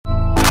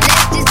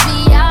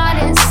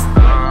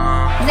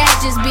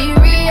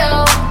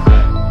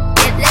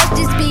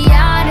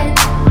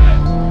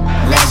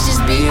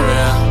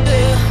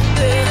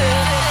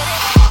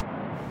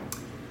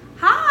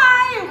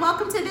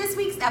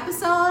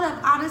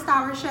Honest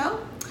Hour show.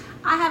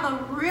 I have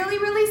a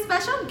really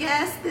special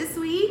guest this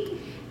week,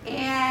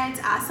 and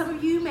some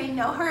of you may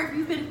know her if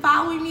you've been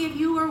following me. If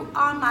you were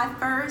on my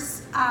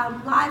first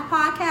live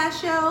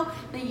podcast show,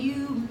 then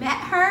you met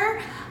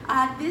her.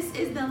 This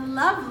is the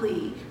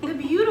lovely, the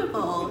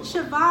beautiful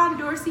Siobhan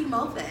Dorsey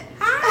Moffett.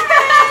 Hi,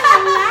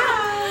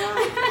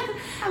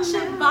 hello.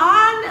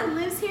 Siobhan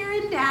lives here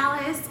in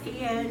Dallas,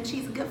 and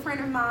she's a good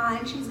friend of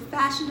mine. She's a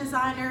fashion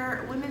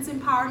designer, women's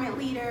empowerment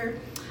leader,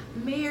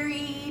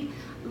 married,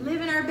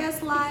 living her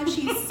best life.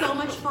 She's so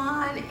much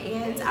fun,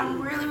 and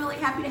I'm really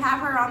happy to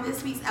have her on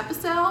this week's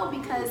episode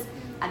because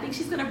I think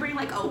she's going to bring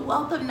like a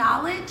wealth of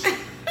knowledge,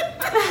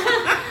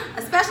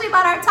 especially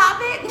about our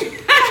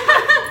topic.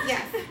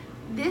 Yes.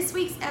 This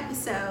week's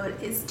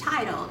episode is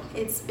titled,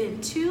 It's Been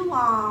Too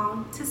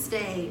Long to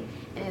Stay,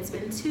 and It's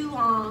Been Too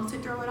Long to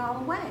Throw It All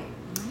Away.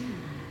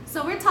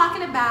 So we're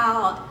talking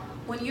about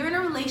when you're in a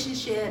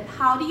relationship,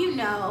 how do you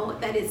know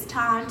that it's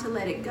time to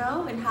let it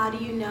go, and how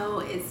do you know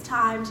it's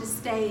time to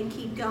stay and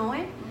keep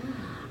going?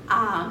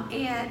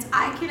 And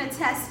I can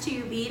attest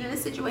to being in a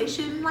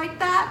situation like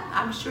that.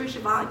 I'm sure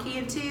Siobhan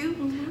can too.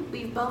 Mm-hmm.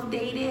 We've both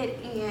dated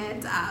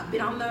and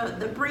been on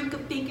the brink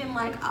of thinking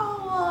like,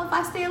 oh, well, if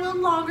I stay a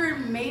little longer,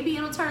 maybe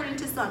it'll turn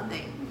into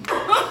something.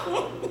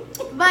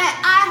 But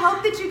I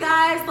hope that you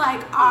guys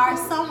like are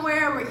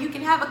somewhere where you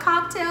can have a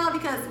cocktail,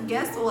 because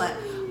guess what?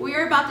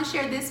 We're about to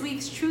share this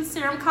week's Truth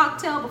Serum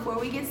cocktail before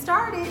we get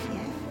started.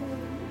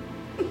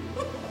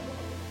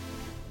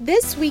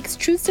 This week's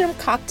Truth Serum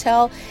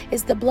cocktail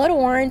is the Blood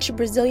Orange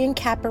Brazilian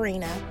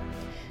Caipirinha.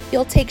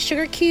 You'll take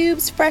sugar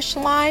cubes, fresh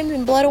lime,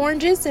 and blood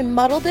oranges and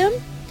muddle them.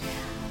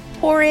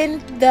 Pour in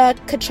the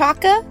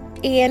cachaça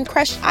and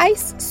crushed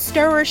ice,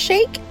 stir or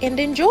shake, and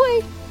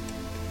enjoy.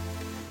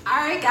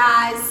 Alright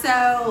guys,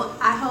 so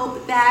I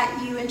hope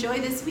that you enjoy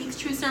this week's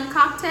Truth Serum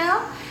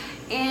cocktail,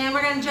 and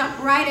we're going to jump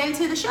right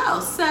into the show.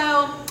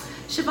 So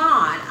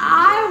Siobhan,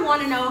 I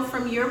want to know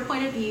from your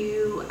point of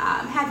view,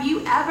 have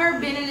you ever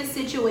been in a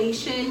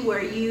situation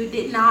where you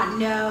did not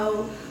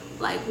know,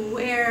 like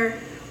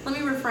where,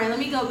 let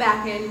me go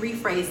back and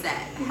rephrase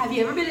that. Have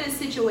you ever been in a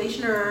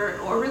situation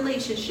or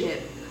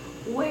relationship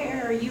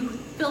where you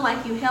feel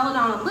like you held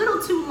on a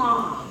little too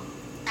long?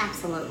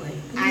 Absolutely.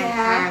 Yeah. I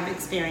have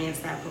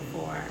experienced that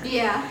before.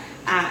 Yeah.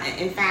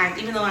 In fact,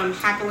 even though I'm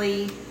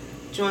happily,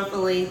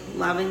 joyfully,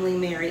 lovingly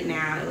married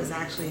now, it was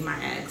actually my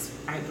ex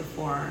right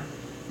before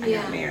I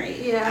got married.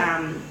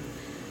 Yeah.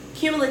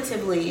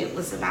 Cumulatively, it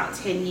was about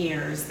 10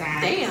 years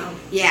that... Damn.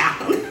 Yeah.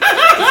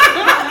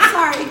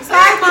 Sorry, Mom.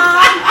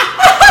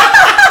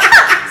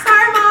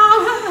 Sorry,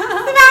 Mom.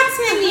 About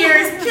 10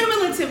 years,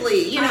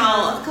 cumulatively, you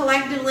know,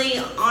 collectively,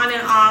 on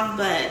and off,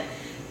 but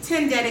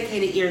 10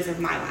 dedicated years of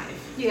my life.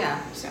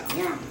 Yeah. So,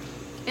 yeah.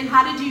 And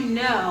how did you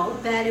know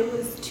that it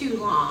was too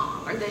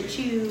long, or that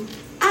you...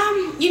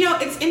 You know,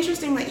 it's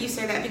interesting that you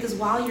say that, because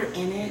while you're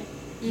in it,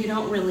 you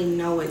don't really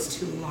know it's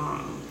too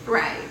long.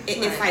 Right.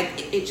 It's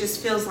like, it just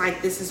feels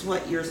like this is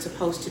what you're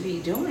supposed to be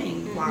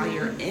doing while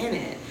you're in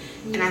it.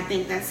 Mm-hmm. And I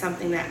think that's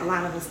something that a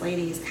lot of us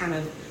ladies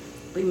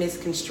we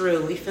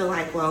misconstrue. We feel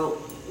like, well,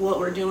 what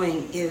we're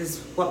doing is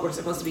what we're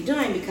supposed to be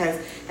doing because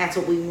that's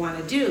what we want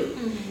to do.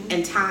 Mm-hmm.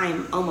 And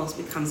time almost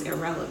becomes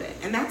irrelevant.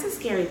 And that's a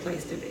scary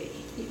place to be.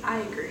 I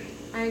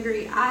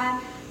agree.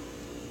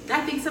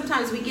 I think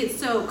sometimes we get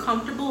so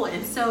comfortable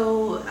and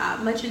so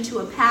much into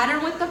a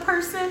pattern with the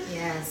person,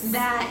 yes,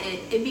 that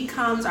it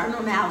becomes our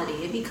normality.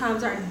 It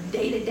becomes our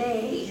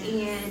day-to-day.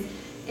 Yes.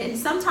 And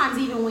sometimes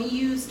even when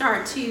you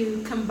start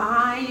to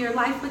combine your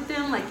life with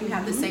them, like you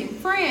have the same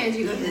friends,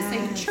 you go to the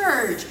same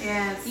church,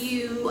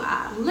 you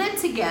live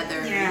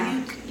together,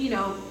 you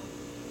know,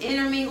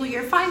 intermingle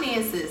your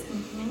finances.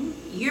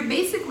 You're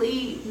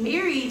basically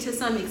married to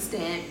some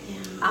extent.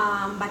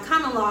 By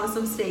common law in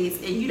some states,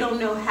 and you don't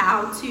know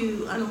how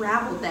to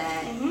unravel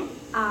that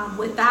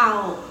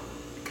without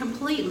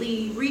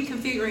completely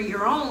reconfiguring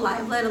your own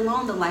life, let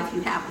alone the life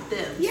you have with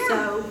them. Yeah.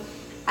 So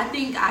I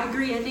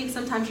agree. I think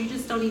sometimes you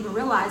just don't even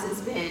realize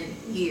it's been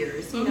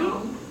years, you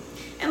know.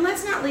 And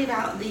let's not leave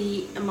out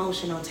the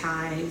emotional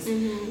ties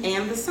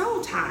and the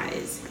soul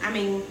ties. I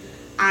mean,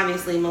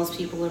 obviously most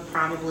people are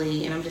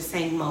probably, and I'm just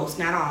saying most,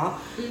 not all,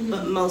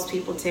 but most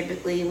people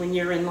typically, when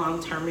you're in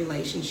long-term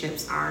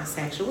relationships, are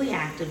sexually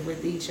active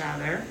with each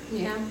other.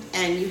 Yeah.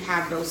 And you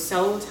have those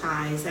soul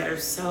ties that are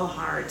so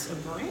hard to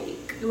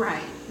break.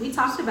 Right. We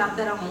talked about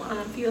that on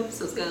a few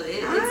episodes ago.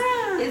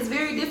 It's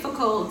very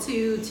difficult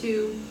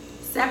to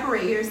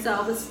separate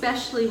yourself,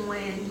 especially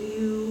when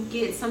you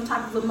get some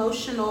type of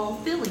emotional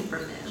feeling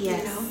from them. Yes.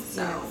 You know?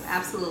 So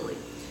absolutely.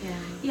 Yeah.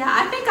 Yeah,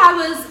 I think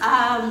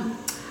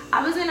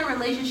I was in a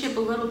relationship a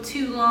little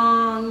too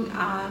long,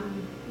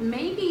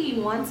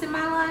 maybe once in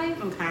my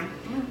life. Okay.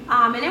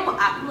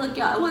 And look,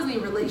 y'all, it wasn't a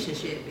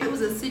relationship. It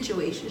was a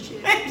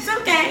situationship. It's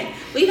okay.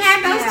 We've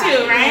had those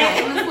too,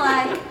 right?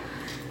 Yeah,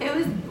 it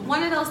was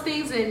one of those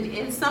things,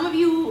 and some of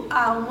you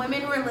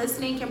women who are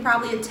listening can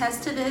probably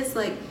attest to this.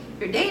 Like,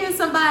 you're dating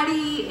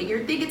somebody and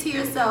you're thinking to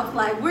yourself,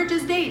 like, we're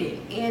just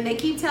dating. And they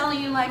keep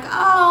telling you, like,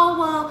 oh,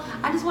 well,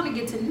 I just want to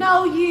get to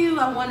know you.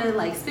 I want to,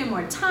 like, spend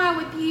more time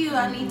with you.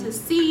 I need to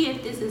see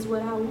if this is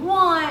what I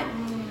want.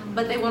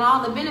 But they want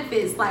all the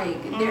benefits,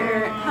 like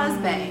their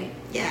husband.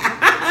 Yeah,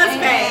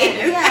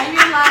 husband. Yeah, and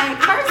you're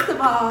like, first of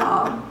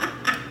all,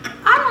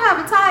 I don't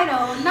have a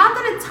title. Not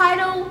that a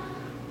title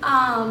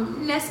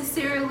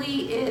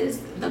necessarily is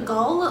the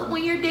goal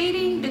when you're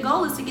dating. The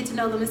goal is to get to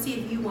know them and see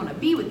if you want to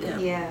be with them.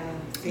 Yeah.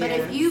 But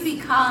if you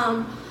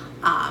become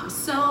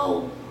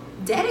so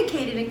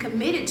dedicated and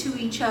committed to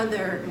each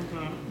other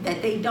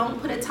that they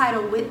don't put a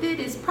title with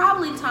it, it's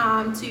probably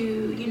time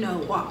to,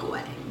 walk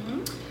away.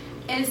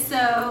 And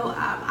so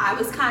I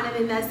was kind of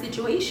in that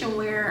situation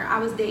where I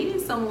was dating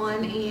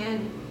someone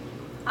and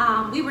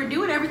we were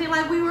doing everything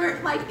like we were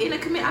like in a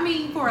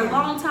for a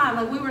long time,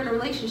 like we were in a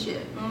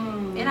relationship.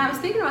 And I was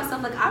thinking to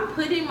myself, like, I'm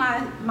putting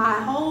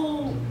my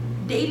whole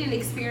dating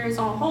experience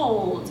on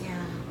hold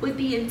with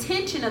the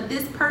intention of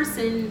this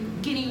person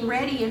getting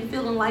ready and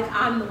feeling like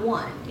I'm the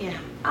one. Yeah.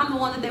 I'm the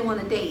one that they want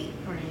to date.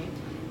 Right.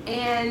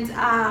 And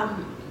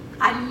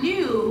I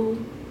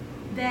knew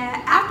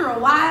that after a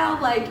while,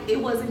 like, it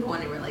wasn't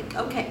going anywhere. Like,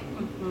 okay,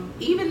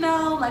 even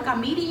though, like, I'm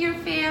meeting your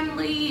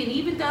family, and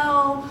even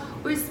though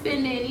we're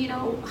spending,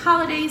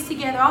 holidays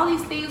together, all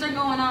these things are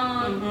going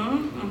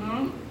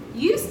on,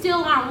 you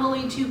still aren't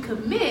willing to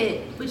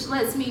commit, which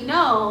lets me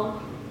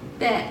know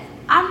that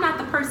I'm not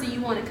the person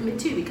you want to commit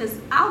to. Because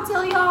I'll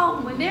tell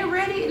y'all, when they're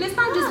ready, and it's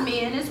not just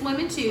men, it's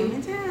women too.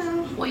 Women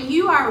too. When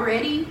you are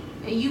ready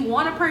and you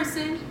want a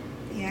person,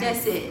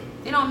 that's it.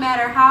 It don't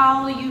matter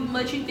how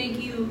much you think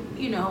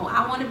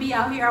I want to be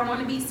out here, I want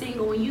to be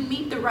single. When you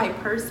meet the right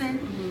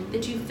person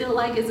that you feel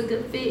like is a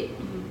good fit,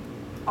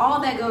 all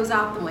that goes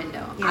out the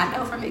window. I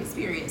know from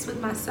experience with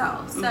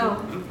myself.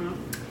 So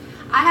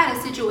I had a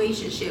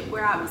situationship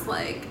where I was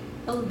like,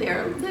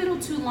 they're a little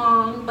too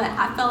long, but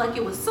I felt like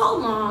it was so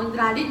long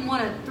that I didn't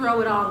want to throw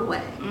it all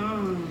away.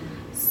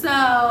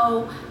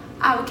 So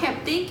I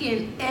kept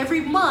thinking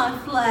every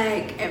month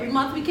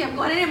we kept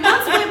going, and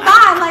months went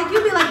by, like,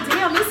 you'd be like,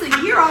 damn, it's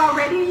a year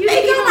already. You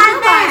They go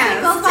by fast.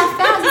 It goes by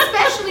fast,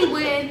 especially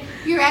when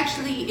you're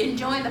actually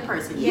enjoying the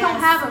person. You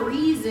don't have a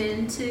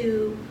reason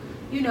to,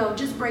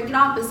 just break it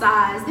off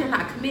besides they're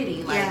not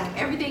committing. Like,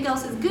 everything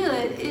else is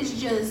good.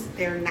 It's just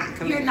they're not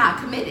committed. You're not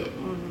committed.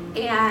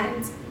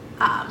 And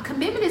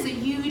commitment is a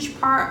huge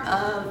part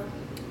of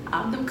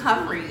them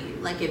covering you.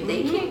 Like, if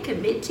they can't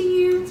commit to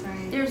you,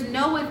 there's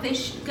no way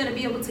they're going to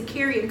be able to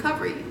carry and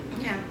cover you.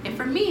 Yeah. And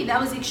for me,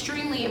 that was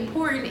extremely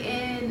important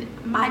in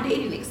my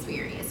dating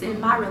experience, in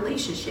my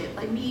relationship.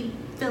 Like, me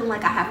feeling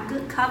like I have a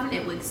good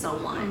covenant with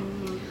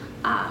someone.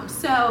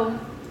 So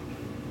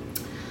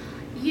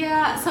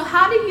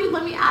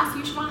let me ask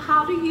you, Siobhan,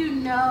 how do you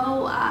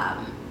know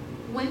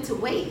when to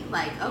wait?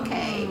 Like,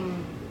 okay,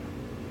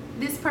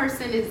 this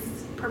person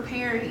is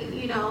preparing,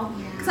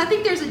 because I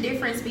think there's a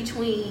difference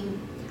between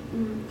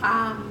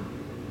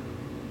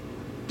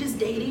just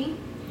dating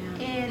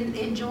and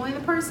enjoying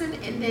the person,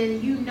 and then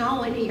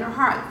in your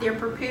heart they're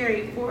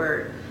preparing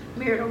for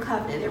marital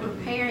covenant, they're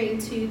preparing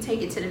to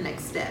take it to the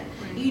next step.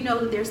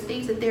 That there's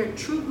things that they're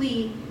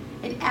truly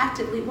and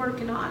actively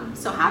working on.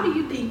 So how do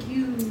you think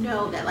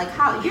that, like,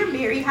 how you're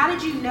married, how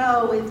did you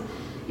know with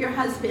your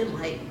husband,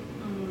 like,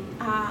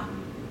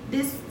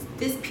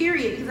 this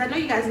period, because I know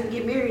you guys didn't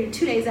get married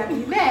 2 days after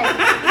you met,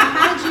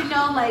 how did you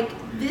know, like,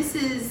 this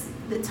is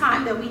the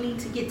time that we need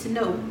to get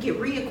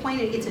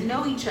reacquainted, get to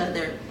know each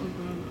other,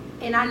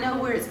 and I know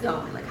where it's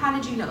going? Like, how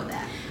did you know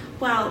that?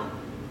 Well,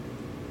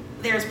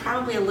 there's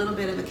probably a little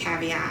bit of a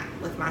caveat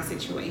with my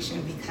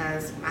situation,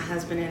 because my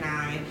husband and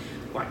I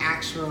were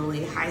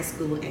actually high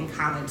school and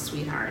college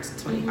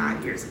sweethearts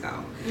 25 years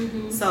ago.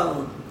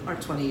 So, or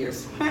 20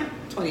 years,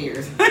 20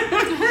 years. But,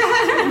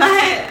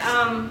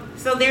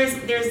 so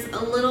there's a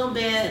little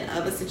bit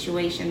of a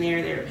situation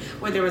there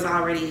where there was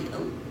already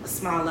a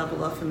small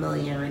level of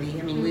familiarity.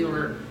 I mean, we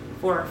were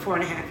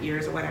 4.5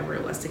 years or whatever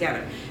it was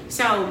together.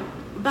 So,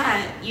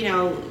 but,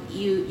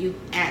 you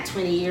add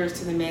 20 years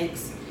to the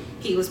mix.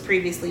 He was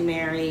previously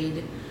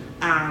married,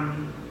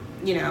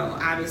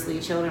 obviously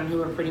children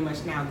who are pretty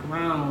much now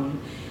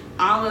grown.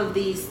 All of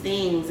these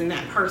things, and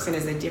that person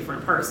is a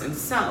different person.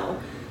 So,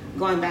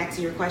 going back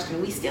to your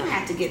question, we still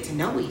have to get to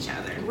know each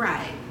other.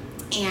 Right.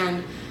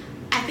 And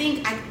I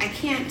think I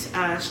can't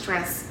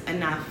stress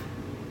enough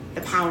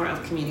the power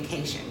of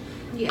communication.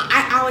 Yeah.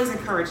 I always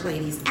encourage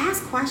ladies,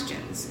 ask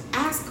questions.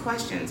 Ask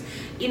questions.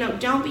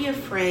 Don't be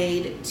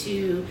afraid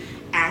to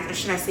ask, or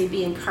should I say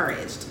be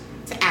encouraged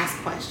to ask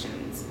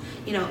questions.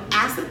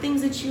 Ask the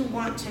things that you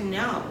want to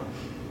know.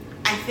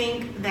 I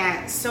think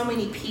that so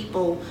many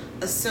people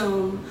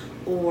assume,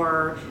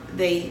 or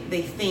they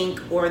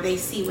think, or they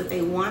see what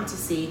they want to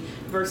see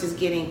versus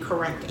getting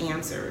correct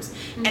answers.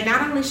 And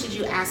not only should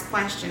you ask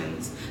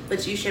questions,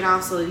 but you should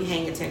also be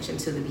paying attention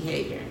to the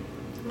behavior.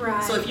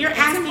 Right. So if you're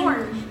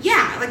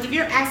if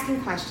you're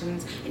asking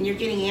questions and you're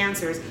getting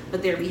answers,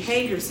 but their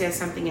behavior says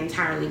something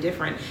entirely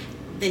different,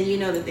 then you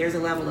know that there's a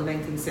level of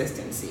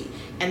inconsistency.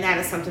 And that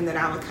is something that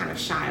I would kind of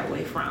shy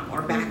away from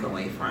or back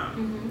away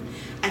from.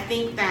 I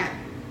think that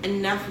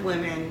enough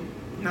women,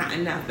 not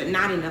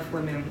enough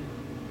women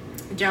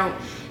don't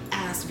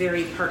ask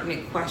very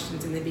pertinent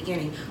questions in the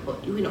beginning. Well,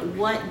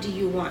 what do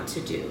you want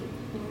to do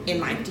in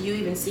life? Do you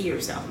even see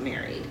yourself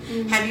married?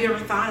 Have you ever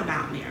thought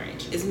about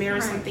marriage? Is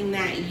marriage something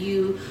that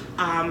you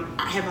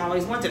have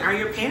always wanted? Are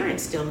your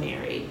parents still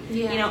married?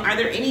 Are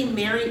there any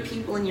married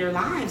people in your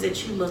lives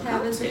that you look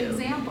up to? As an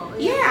example. Are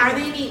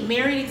there any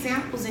married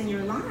examples in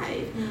your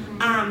life?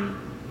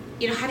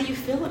 How do you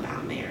feel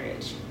about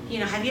marriage?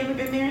 Have you ever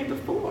been married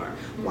before?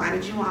 Why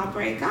did you all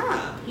break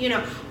up?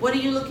 What are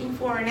you looking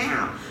for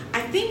now?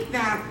 I think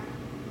that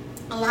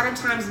a lot of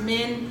times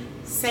men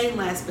say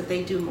less, but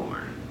they do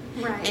more.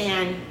 Right.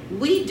 And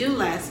we do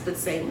less, but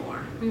say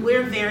more.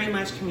 We're very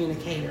much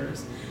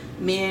communicators.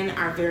 Men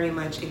are very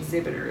much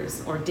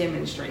exhibitors or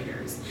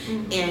demonstrators.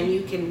 And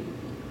you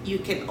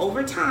can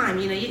over time,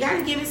 you got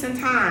to give it some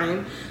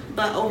time,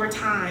 but over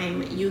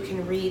time you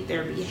can read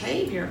their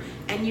behavior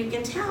and you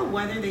can tell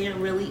whether they are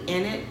really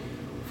in it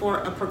for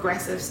a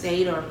progressive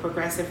state or a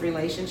progressive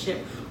relationship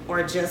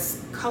or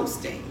just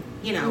coasting.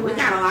 We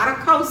got a lot of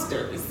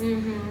coasters,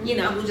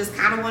 who just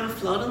kind of want to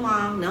float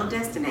along, no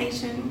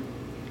destination,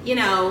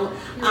 no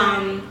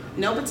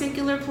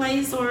particular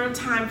place or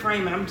time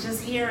frame. I'm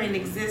just here and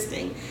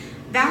existing.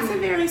 That's a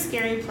very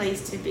scary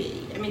place to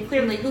be. I mean,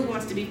 clearly, who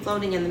wants to be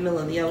floating in the middle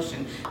of the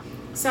ocean?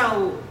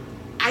 So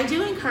I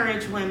do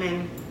encourage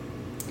women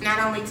not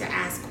only to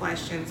ask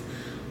questions,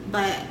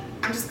 but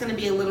I'm just going to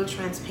be a little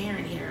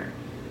transparent here.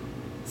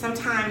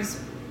 Sometimes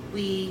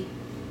we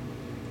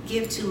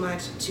give too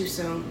much too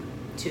soon,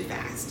 too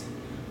fast,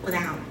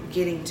 without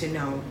getting to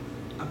know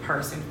a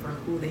person for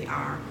who they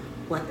are,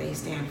 what they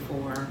stand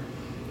for.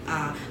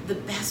 The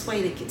best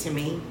way to get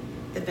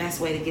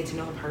to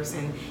know a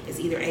person is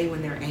either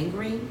when they're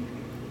angry,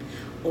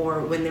 or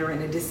when they're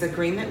in a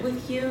disagreement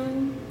with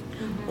you,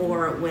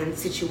 or when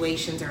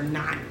situations are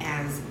not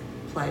as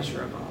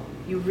pleasurable.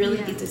 You really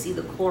get to see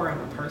the core of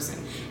a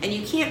person. And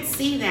you can't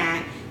see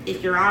that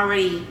if you're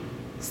already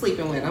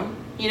sleeping with them.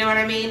 You know what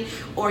I mean?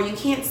 Or you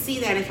can't see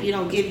that if you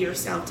don't give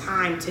yourself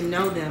time to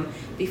know them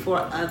before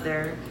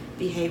other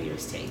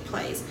behaviors take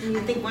place.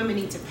 I think women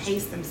need to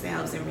pace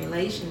themselves in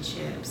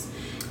relationships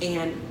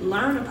and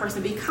learn a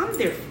person, become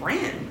their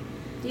friend.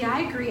 Yeah,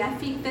 I agree. I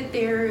think that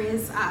there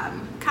is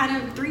kind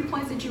of 3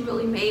 points that you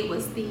really made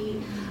was the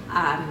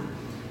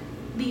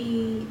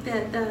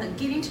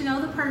getting to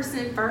know the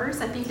person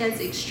first. I think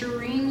that's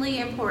extremely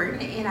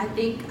important, and I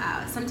think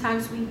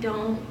sometimes we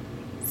don't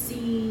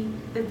see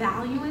the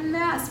value in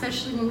that,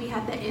 especially when we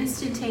have that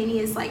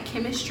instantaneous like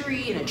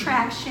chemistry and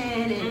attraction,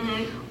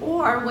 and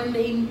or when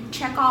they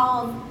check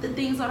all the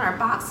things on our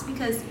box.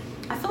 Because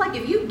I feel like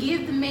if you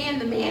give the man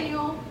the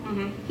manual,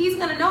 he's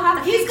gonna know how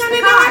to fix the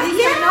car.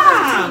 He's gonna know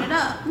how to tune it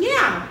up.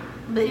 Yeah.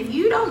 But if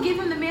you don't give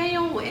him the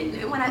manual,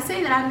 and when I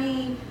say that, I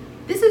mean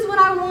this is what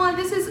I want.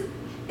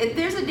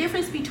 There's a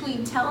difference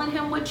between telling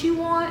him what you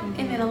want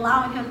and then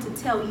allowing him to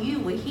tell you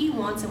what he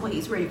wants and what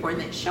he's ready for, and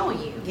then showing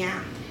you.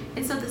 Yeah.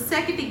 And so the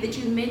second thing that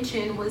you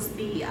mentioned was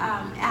the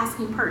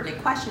asking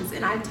pertinent questions,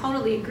 and I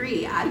totally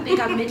agree. I think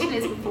I've mentioned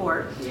this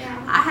before.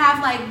 I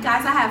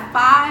have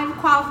 5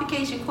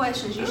 qualification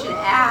questions you should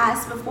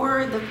ask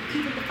before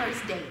even the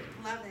first date.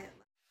 Love it.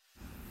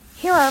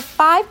 Here are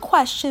 5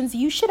 questions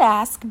you should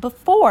ask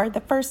before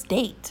the first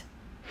date.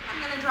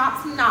 I'm going to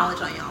drop some knowledge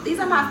on y'all. These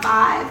are my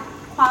 5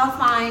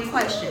 qualifying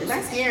questions.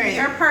 Let's hear it.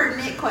 They're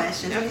pertinent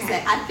questions.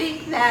 Okay. I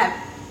think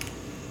that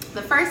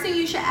the first thing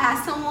you should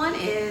ask someone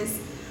is,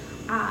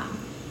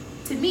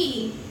 to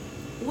me,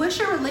 what's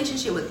your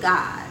relationship with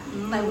God?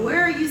 Like,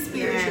 where are you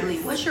spiritually?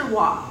 Yes. What's your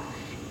walk?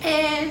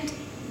 And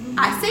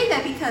I say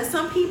that because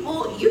some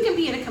people, you can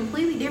be in a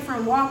completely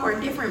different walk or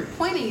a different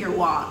point in your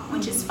walk,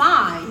 which is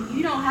fine.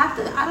 You don't have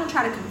to, I don't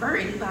try to convert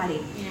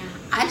anybody.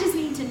 I just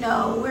need to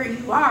know where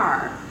you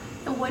are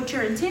and what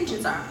your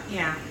intentions are.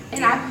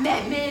 And I've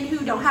met men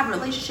who don't have a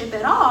relationship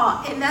at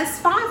all, and that's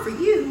fine for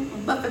you.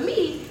 But for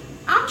me,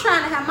 I'm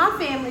trying to have my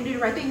family do the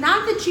right thing.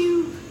 Not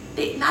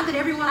that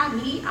everyone I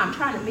meet I'm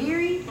trying to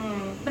marry,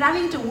 but I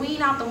need to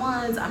wean out the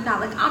ones I'm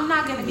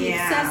not going to be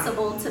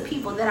accessible to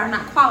people that are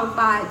not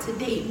qualified to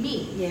date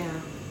me.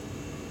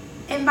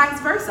 And vice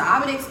versa.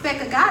 I would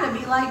expect a guy to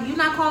be like, you're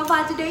not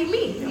qualified to date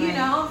me,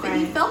 if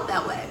he felt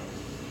that way.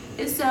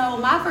 And so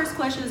my first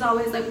question is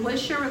always like,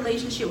 what's your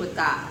relationship with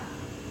God?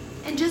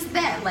 And just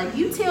that, like,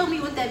 you tell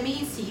me what that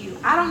means to you.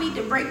 I don't need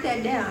to break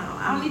that down.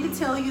 I don't need to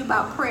tell you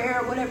about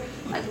prayer or whatever.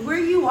 Like, where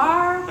you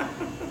are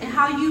and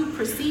how you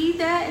perceive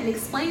that and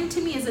explain it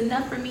to me is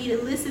enough for me to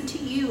listen to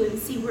you and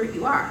see where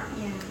you are.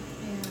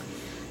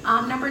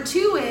 Number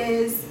 2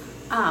 is,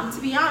 to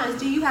be honest,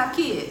 do you have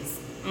kids?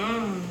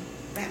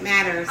 That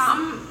matters.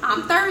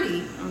 I'm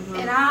 30,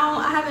 and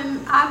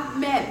I've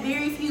met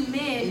very few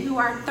men who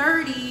are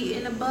 30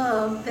 and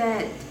above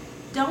that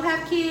don't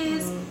have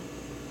kids,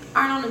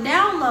 aren't on the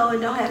down low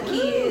and don't have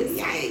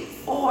kids,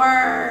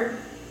 or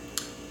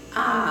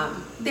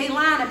they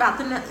lying about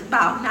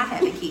not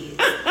having kids,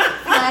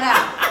 flat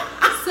out.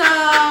 So,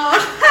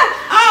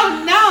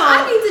 oh no!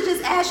 I need to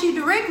just ask you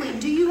directly: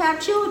 do you have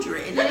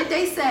children? And then if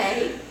they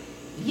say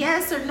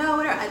yes or no,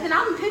 then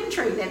I'm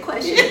penetrating that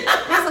question.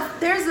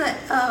 There's a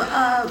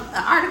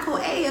Article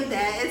A of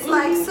that. It's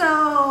like,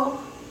 so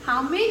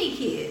how many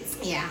kids?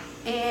 Yeah.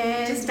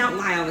 And just don't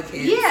lie on the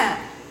kids. Yeah.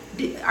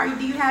 Do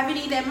you have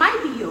any that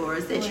might be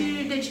yours that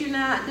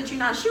you're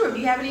not sure of? Do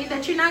you have any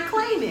that you're not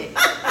claiming?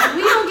 Like,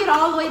 we don't get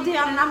all the way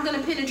down, and I'm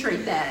gonna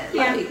penetrate that.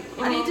 Like,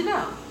 I need to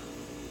know.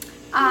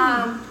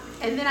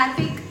 And then I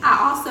think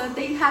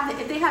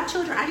if they have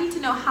children, I need to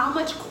know how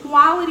much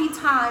quality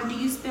time do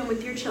you spend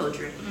with your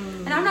children.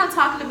 And I'm not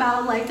talking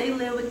about like they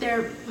live with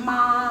their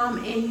mom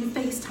and you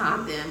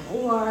FaceTime them,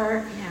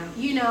 or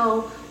you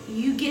know,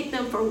 you get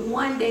them for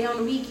one day on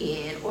the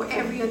weekend or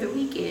every other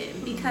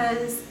weekend.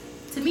 Because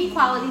to me,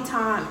 quality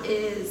time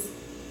is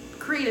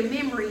creating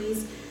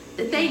memories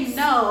that they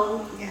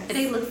know and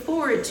they look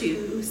forward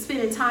to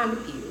spending time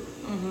with you.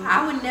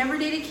 I would never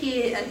date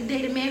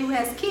a man who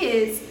has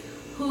kids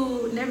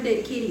who never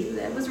dated a kid either.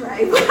 That was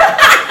right.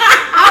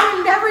 I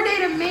would never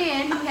date a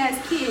man who has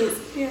kids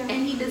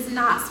and he does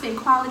not spend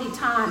quality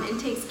time and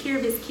takes care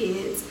of his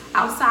kids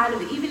outside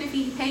of it, even if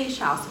he pays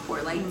child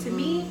support. Like, to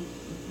me,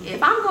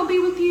 if I'm gonna be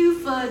with you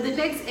for the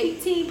next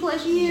 18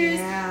 plus years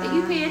and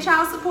you paying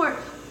child support,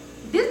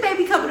 this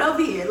baby coming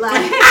over here. Like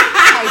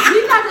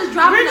we not just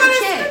dropping no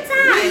check.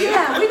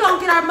 We're gonna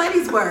get our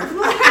money's worth.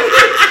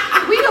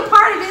 We a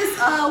part of this.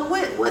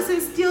 What's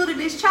instilled in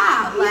this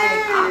child?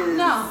 Like,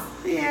 no.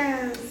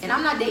 Yes. And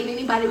I'm not dating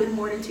anybody with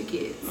more than 2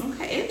 kids.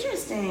 Okay,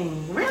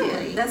 interesting. Really?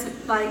 Yeah, that's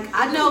like,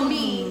 I know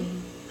me.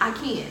 I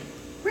can't.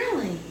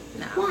 Really?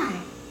 No. Why?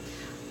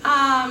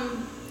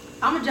 I'm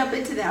gonna jump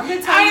into that. I'm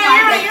gonna tell you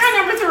why. You're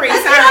number 3.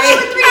 Let's Sorry.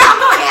 Number 3. I'm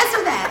gonna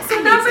answer that.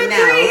 So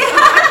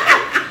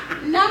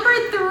number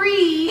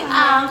 3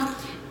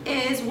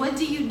 is, what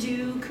do you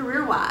do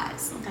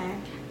career-wise? Okay.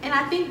 And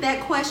I think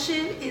that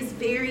question is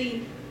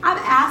I've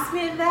asked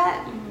men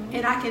that,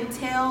 and I can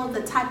tell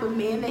the type of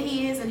man that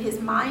he is and his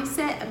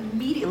mindset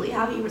immediately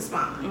how he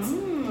responds.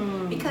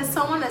 Because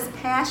someone that's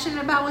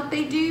passionate about what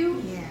they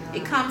do,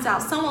 it comes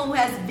out. Someone who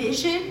has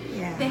vision,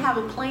 they have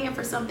a plan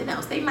for something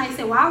else. They might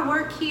say, well, I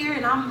work here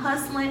and I'm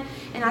hustling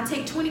and I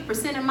take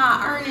 20% of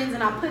my earnings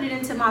and I put it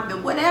into my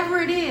bill. Whatever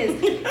it is,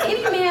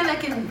 any man that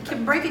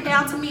can break it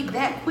down to me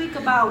that quick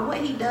about what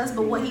he does,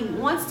 but what he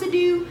wants to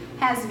do,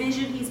 has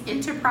vision, he's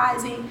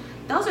enterprising.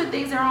 Those are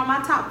things that are on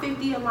my top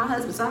 50 of my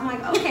husband. So I'm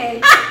like,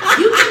 okay,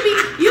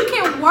 you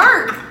can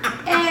work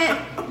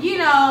at,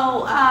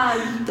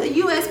 the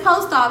U.S.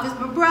 Post Office,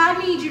 but bro, I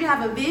need you to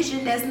have a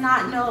vision that's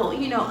not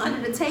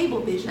under the table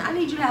vision. I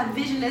need you to have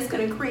vision that's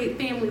going to create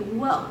family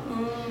wealth.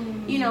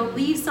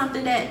 Leave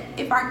something that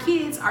if our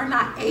kids are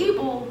not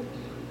able,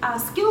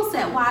 skill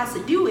set wise,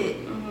 to do it,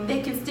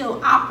 they can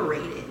still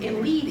operate it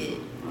and lead it.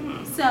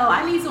 So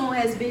I need someone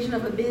who has vision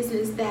of a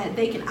business that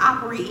they can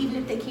operate even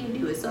if they can't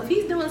do it. So if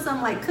he's doing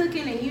something like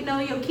cooking and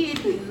your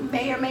kid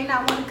may or may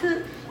not want to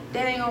cook,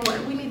 that ain't gonna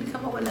work. We need to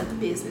come up with another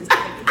business,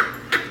 baby.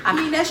 I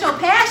mean, that's your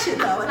passion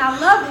though, and I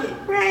love it.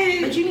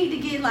 Right. But you need to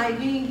get a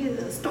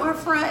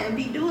storefront and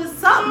be doing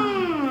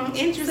something.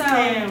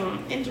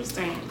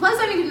 Interesting. Plus,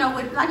 I need to know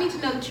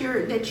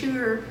that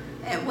you're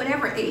at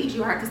whatever age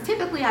you are, because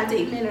typically I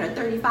date men that are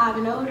 35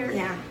 and older.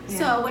 Yeah.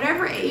 So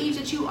whatever age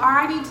that you are,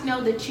 I need to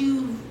know that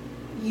you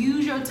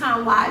use your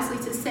time wisely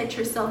to set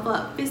yourself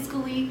up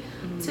fiscally,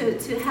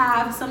 to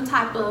have some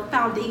type of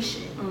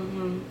foundation.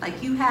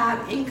 Like, you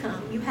have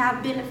income, you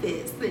have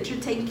benefits, that you're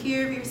taking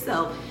care of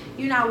yourself.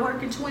 You're not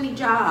working 20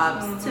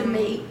 jobs to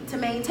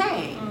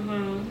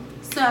maintain.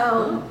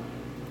 So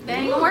that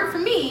ain't gonna work for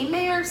me. It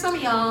may work some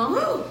of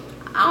y'all.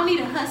 I don't need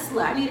a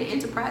hustler. I need an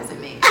enterprising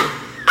man.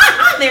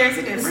 There is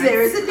a difference.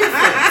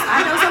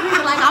 I know some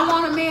people like, I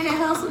want a man that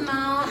hustles.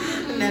 No.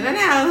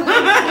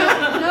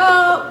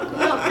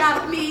 Nope,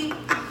 not me.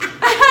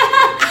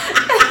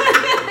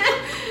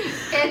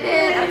 And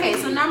then, okay,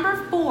 so number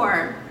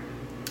 4,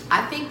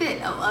 I think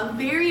that a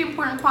very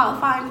important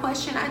qualifying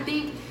question, I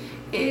think,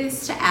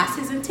 is to ask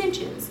his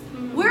intentions.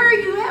 Where are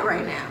you at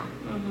right now?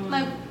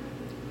 Like,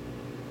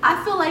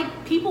 I feel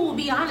like people will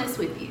be honest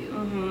with you.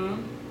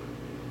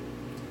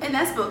 And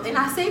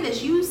I say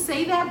this, you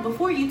say that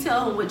before you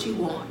tell him what you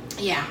want.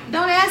 Yeah.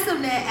 Don't ask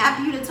him that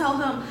after you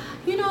told him,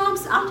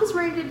 I'm just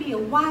ready to be a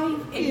wife,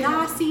 and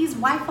God sees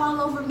wife all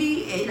over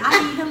me, and I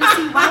need him to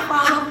see wife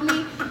all over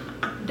me.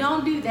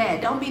 Don't do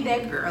that. Don't be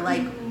that girl.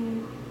 Like,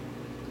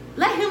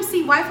 let him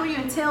see wife on you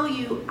and tell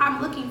you, I'm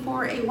looking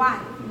for a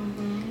wife.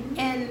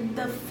 And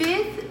the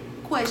 5th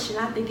question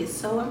I think is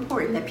so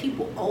important that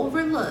people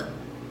overlook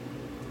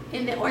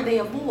or they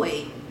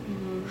avoid.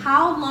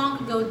 How long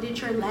ago did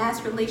your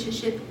last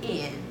relationship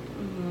end?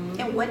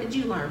 And what did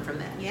you learn from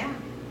that?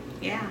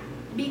 Yeah.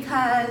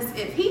 Because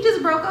if he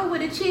just broke up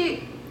with a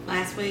chick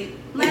last month,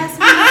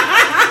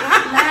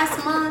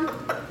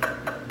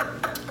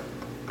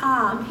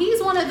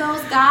 he's one of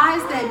those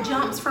guys that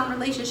jumps from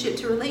relationship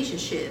to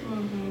relationship.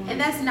 And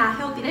that's not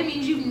healthy. That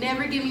means you've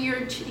never given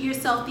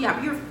yourself the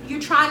opportunity.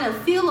 You're trying to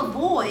fill a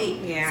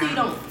void so you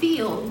don't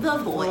feel the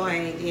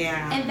void.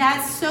 Yeah. And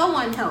that's so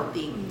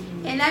unhealthy.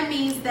 And that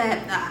means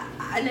that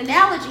an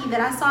analogy that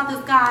I saw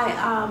this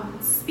guy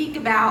speak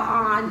about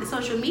on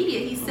social media,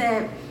 he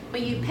said,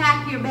 when you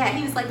pack your bag,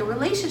 he was like, a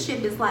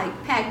relationship is like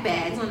pack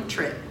bags on a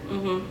trip.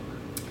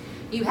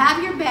 You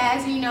have your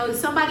bags, and you know,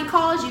 somebody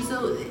calls you.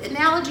 So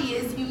analogy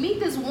is, you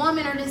meet this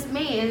woman or this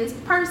man, this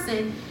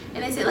person,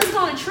 and they say, let's go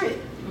on a trip.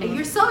 And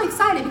you're so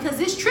excited because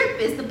this trip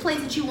is the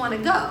place that you want to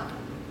go.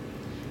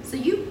 So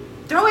you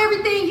throw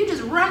everything, you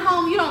just run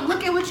home, you don't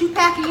look at what you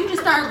packing, you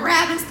just start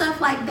grabbing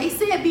stuff like they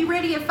said, be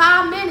ready in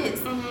 5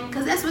 minutes.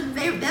 Because that's when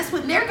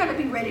they're going to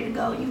be ready to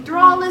go. You throw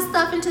all this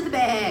stuff into the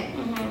bag,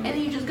 and then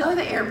you just go to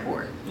the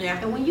airport.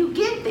 And when you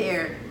get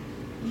there,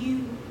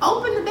 you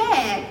open the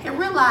bag and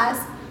realize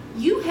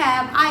you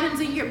have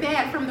items in your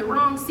bag from the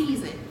wrong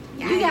season.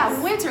 You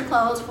got winter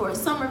clothes for a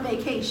summer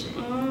vacation.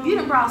 You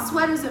done brought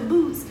sweaters and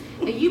boots,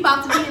 and you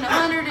about to be in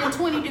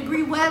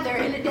 120-degree weather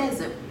in the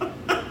desert.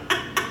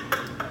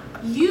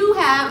 You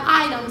have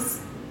items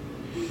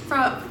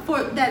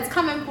for that's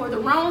coming for the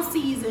wrong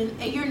season,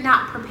 and you're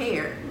not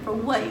prepared for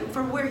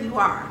where you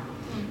are.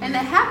 And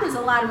that happens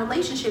a lot in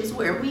relationships,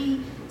 where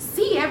we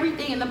see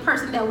everything in the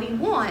person that we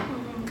want,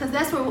 because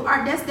that's where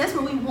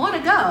we want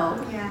to go.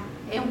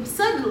 And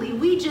suddenly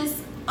we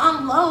just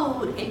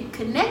unload and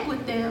connect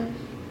with them,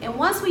 and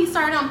once we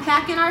start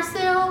unpacking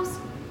ourselves,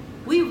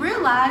 we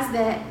realize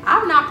that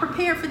I'm not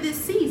prepared for this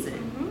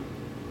season.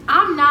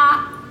 I'm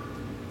not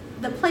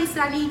the place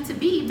that I need to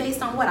be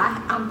based on what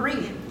I'm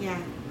bringing.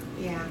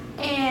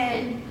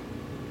 And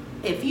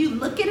if you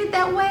look at it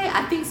that way,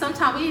 I think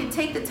sometimes we need to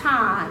take the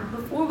time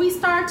before we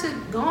start to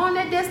go on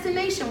that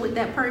destination with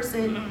that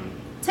person.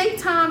 Take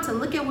time to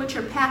look at what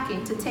you're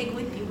packing to take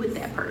with you with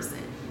that person.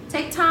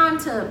 Take time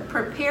to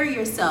prepare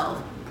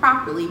yourself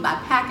properly by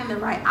packing the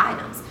right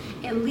items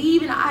and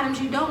leaving the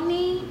items you don't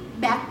need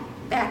back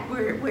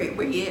where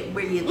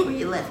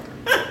you left them.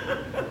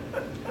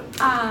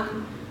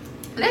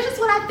 That's just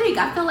what I think.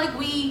 I feel like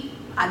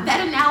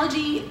that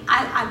analogy,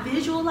 I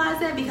visualize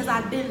that because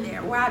I've been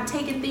there, where I've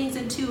taken things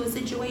into a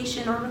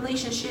situation or a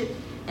relationship,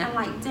 and I'm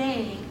like,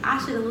 dang, I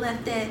should have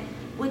left that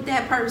with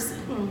that person.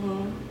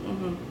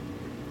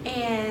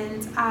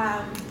 And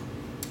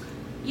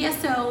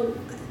so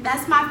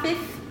that's my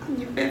fifth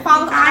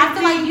qualifier. I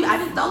feel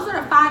like those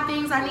are the 5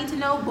 things I need to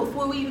know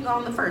before we even go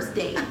on the first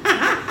date.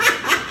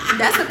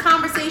 That's a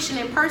conversation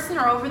in person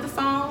or over the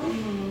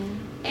phone.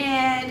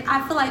 And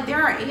I feel like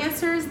there are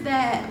answers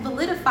that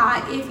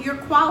validify if you're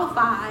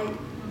qualified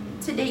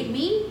to date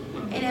me,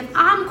 and if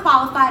I'm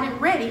qualified and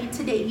ready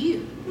to date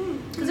you.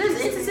 Because there's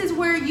instances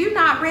where you're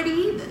not ready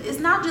either. It's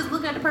not just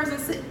looking at the person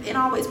and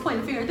always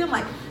pointing the finger at them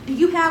like, do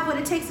you have what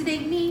it takes to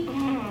date me?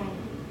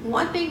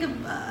 One thing,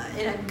 and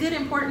a good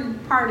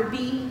important part of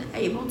being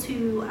able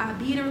to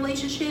be in a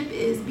relationship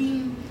is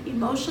being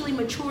emotionally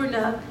mature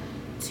enough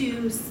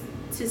to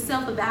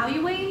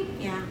self-evaluate.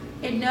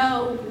 And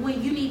know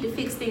when you need to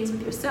fix things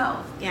with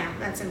yourself.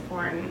 That's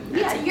important.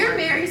 You're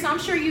married, so I'm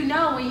sure you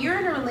know when you're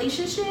in a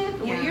relationship,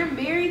 when you're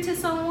married to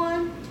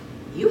someone,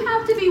 you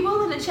have to be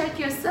willing to check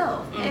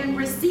yourself and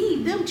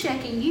receive them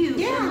checking you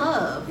in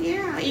love.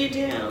 You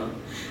do.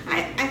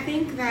 I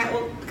think that,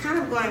 well, kind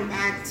of going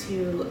back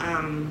to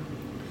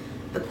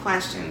the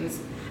questions,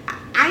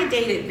 I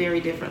dated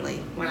very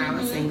differently when I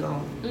was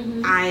single.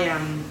 I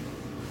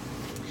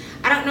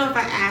don't know if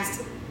I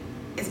asked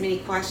as many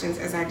questions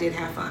as I did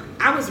have fun.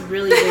 I was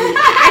really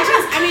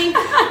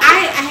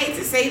I hate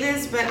to say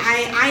this, but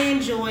I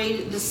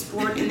enjoyed the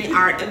sport and the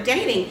art of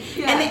dating.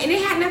 And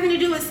it had nothing to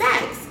do with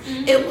sex.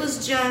 It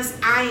was just,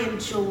 I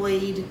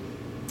enjoyed,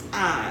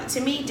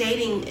 to me,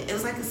 dating, it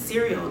was like a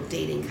serial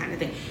dating kind of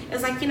thing. It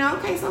was like,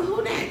 okay, so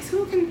who next?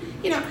 Who can,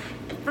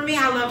 for me,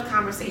 I loved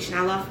conversation.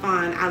 I loved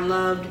fun. I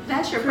loved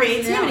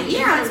creativity.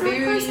 That's my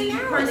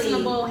personality.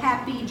 Personable,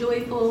 happy,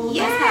 joyful.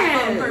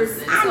 Yes.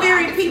 Person. I'm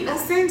very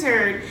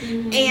people-centered.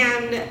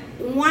 And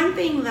one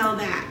thing, though,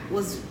 that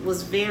was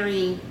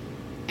very,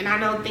 and I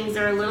know things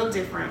are a little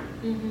different,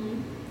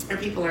 or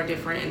people are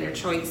different in their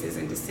choices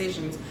and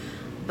decisions,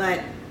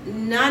 but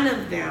none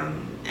of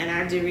them, and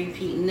I do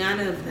repeat, none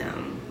of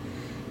them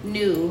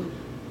knew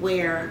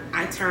where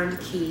I turned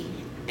key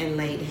and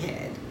laid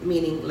head,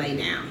 meaning lay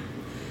down.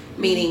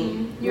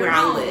 Meaning where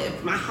I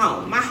lived, my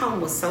home. My home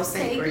was so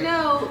sacred. Take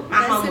note. My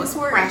home was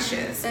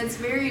precious. That's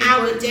very important. I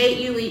would date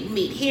you, we'd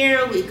meet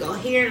here, we'd go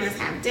here, let's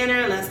have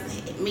dinner, let's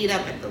meet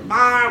up at the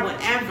bar,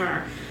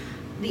 whatever.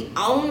 The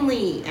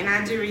only, and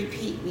I do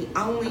repeat, the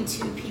only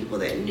 2 people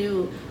that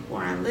knew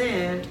where I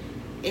lived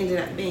I ended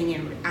up being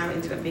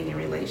in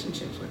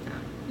relationships with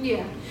them.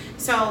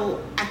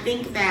 So I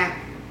think that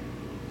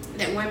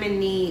women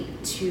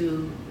need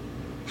to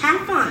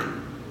have fun.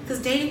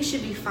 Because dating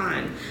should be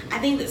fun. I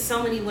think that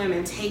so many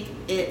women take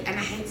it, and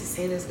I hate to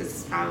say this because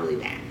it's probably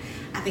bad,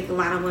 I think a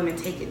lot of women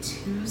take it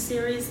too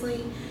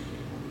seriously.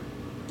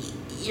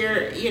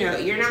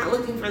 You're not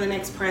looking for the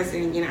next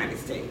president of the United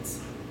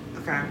States,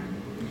 okay?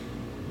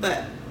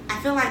 But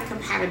I feel like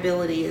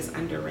compatibility is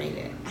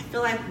underrated. I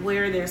feel like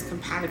where there's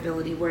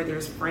compatibility, where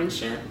there's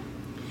friendship,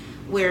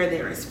 where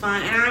there is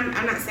fun, and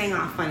I'm not saying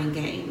all fun and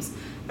games,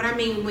 but I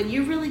mean when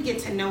you really get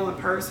to know a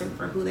person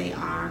for who they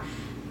are,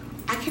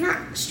 I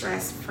cannot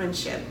stress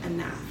friendship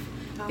enough.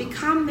 Oh.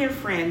 Become their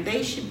friend.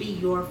 They should be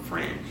your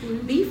friend.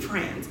 Mm-hmm. Be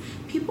friends.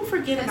 People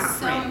forget about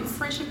friends.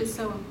 Friendship is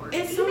so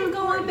important. It's even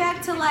going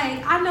back to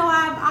like, I know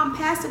I'm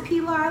Pastor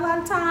Pilar a lot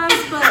of times,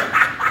 but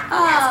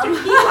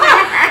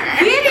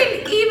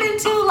getting even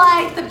to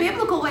like the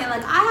biblical way.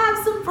 Like I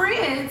have some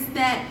friends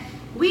that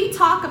we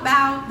talk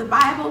about the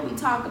Bible, we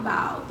talk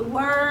about the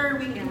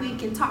Word, we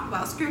can talk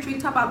about scripture, we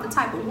can talk about the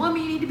type of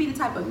woman you need to be, the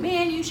type of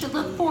man you should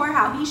look for,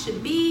 how he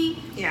should be.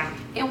 Yeah.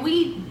 And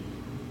we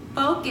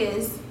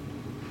focus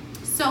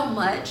so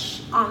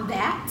much on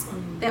that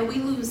that we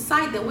lose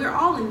sight that we're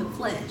all in the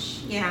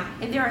flesh. Yeah.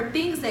 And there are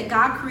things that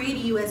God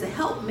created you as a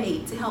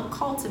helpmate to help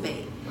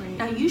cultivate. Right.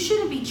 Now you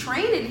shouldn't be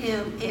training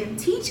him and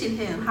teaching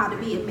him how to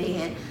be a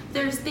man.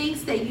 There's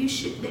things that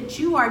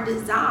you are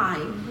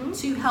designed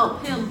to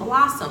help him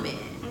blossom in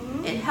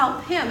and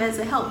help him as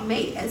a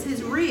helpmate, as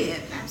his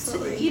rib.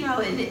 Absolutely. So, you know,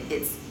 and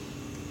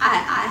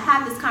I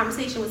have this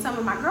conversation with some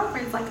of my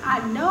girlfriends, like,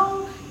 I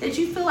know that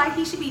you feel like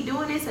he should be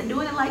doing this and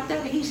doing it like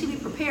that, and he should be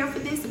prepared for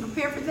this and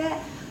prepared for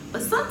that.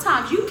 But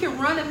sometimes you can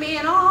run a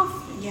man off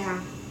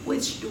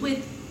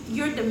with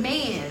your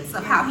demands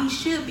of how he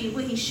should be,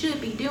 what he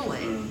should be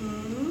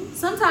doing.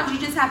 Sometimes you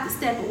just have to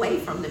step away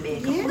from the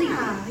man completely.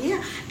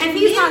 Yeah. And if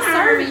he's not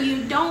serving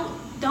you,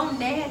 don't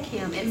nag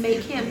him and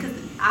make him, because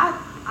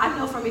I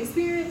know from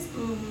experience,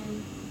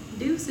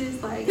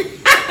 deuces, like.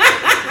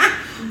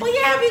 Well,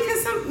 yeah,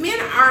 because some men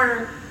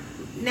are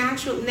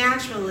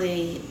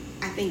naturally,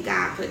 I think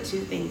God put two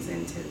things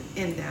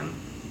in them,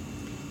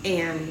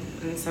 and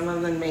some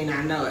of them may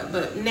not know it,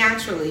 but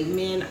naturally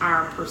men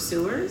are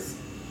pursuers,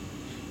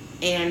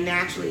 and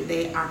naturally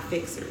they are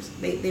fixers.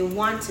 They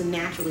want to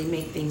naturally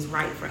make things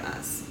right for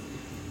us.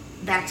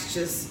 That's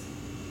just,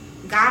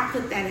 God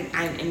put that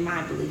in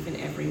my belief in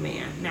every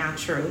man. Now,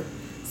 true,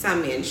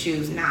 some men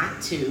choose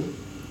not to,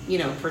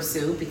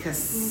 pursue, because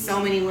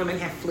so many women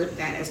have flipped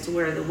that as to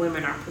where the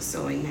women are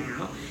pursuing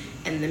now,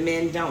 and the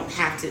men don't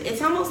have to. It's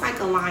almost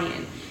like a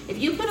lion. If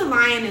you put a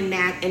lion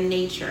in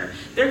nature,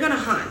 they're gonna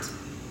hunt.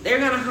 They're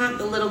gonna hunt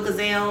the little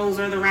gazelles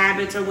or the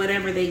rabbits or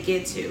whatever they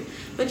get to.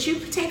 But you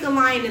take a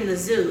lion in the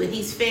zoo and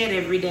he's fed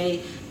every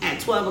day at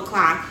 12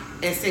 o'clock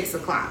and 6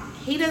 o'clock.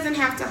 He doesn't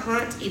have to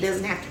hunt, he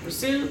doesn't have to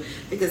pursue,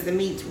 because the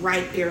meat's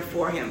right there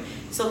for him.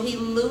 So he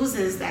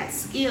loses that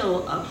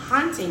skill of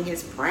hunting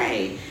his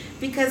prey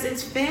because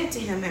it's fed to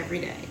him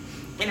every day.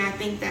 And I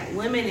think that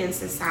women in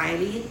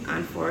society,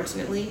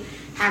 unfortunately,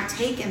 have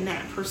taken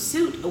that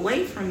pursuit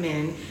away from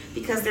men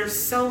because they're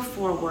so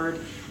forward,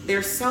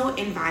 they're so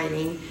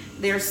inviting,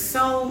 they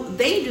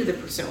do the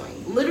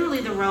pursuing. Literally,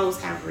 the roles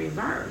have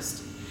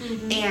reversed.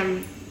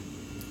 And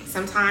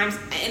sometimes,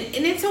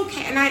 and it's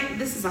okay, and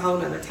this is a whole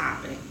nother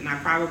topic, and I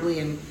probably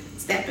am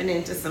stepping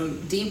into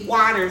some deep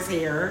waters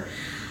here,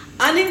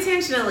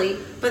 unintentionally,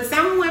 but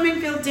some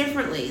women feel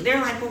differently. They're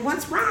like, well,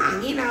 what's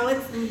wrong?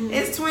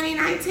 It's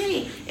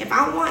 2019. If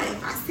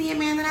I see a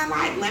man that I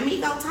like, let me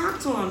go talk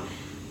to him.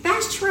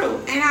 That's true,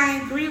 and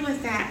I agree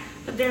with that.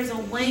 But there's a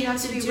way you have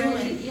to be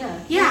ready.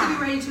 it. You have to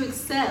be ready to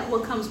accept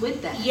what comes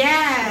with that.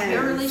 Yes. If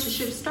your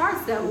relationship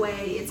starts that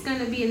way, it's going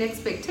to be an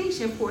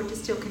expectation for it to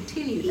still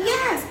continue that.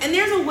 Yes, and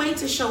there's a way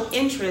to show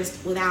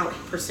interest without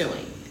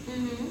pursuing.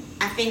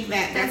 I think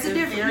that's a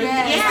difference.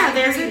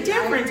 There's a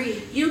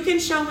difference. You can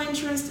show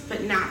interest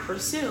but not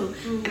pursue.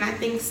 And I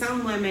think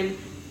some women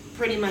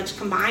pretty much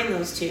combine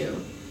those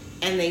two,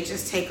 and they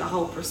just take a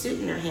whole pursuit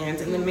in their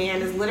hands, and the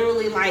man is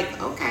literally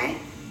like, okay,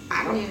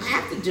 I don't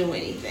have to do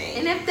anything.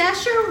 And if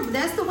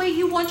that's the way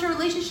you want your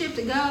relationship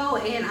to go,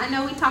 and I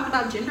know we talked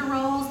about gender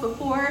roles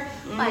before,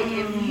 like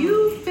if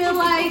you feel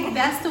like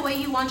that's the way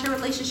you want your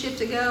relationship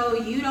to go,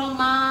 you don't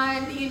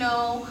mind,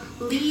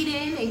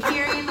 leading and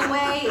carrying the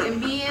way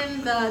and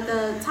being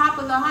the top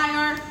of the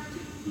hierarchy,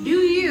 do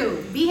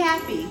you. Be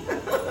happy.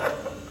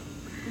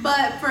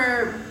 But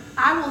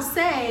I will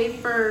say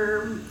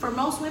for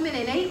most women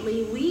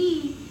innately,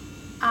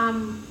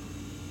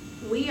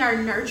 we are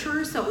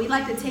nurturers, so we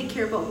like to take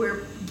care of what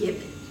we're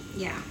given.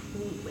 Yeah.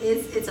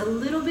 It's a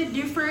little bit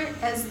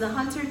different as the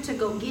hunter to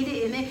go get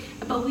it,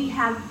 but we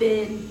have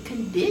been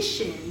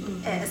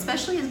conditioned,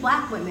 especially as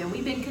Black women,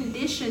 we've been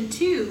conditioned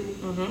to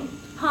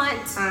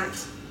hunt,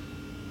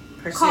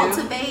 pursue,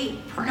 cultivate,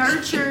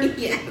 nurture,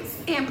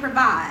 and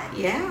provide.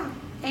 Yeah.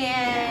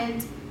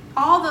 And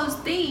all those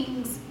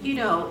things,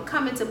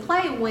 come into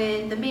play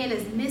when the man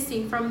is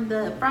missing from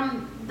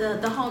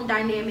the home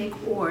dynamic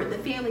or the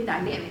family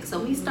dynamic. So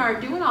we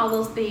start doing all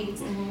those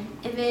things, and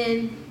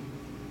then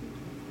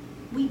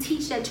we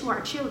teach that to our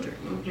children.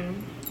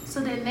 So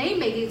then they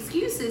make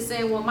excuses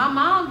saying, well,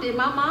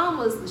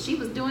 she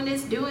was doing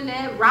this, doing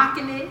that,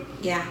 rocking it.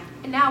 Yeah.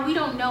 And now we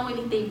don't know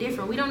anything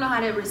different. We don't know how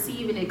to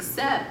receive and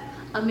accept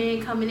a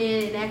man coming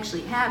in and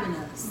actually having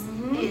us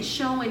and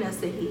showing us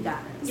that he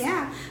got us.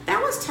 Yeah,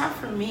 that was tough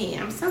for me.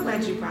 I'm so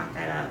glad you brought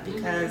that up,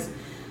 because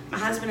my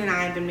husband and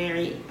I have been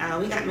married.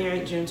 We got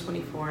married June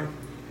 24th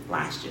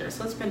last year,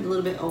 so it's been a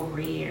little bit over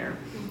a year.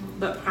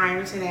 But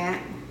prior to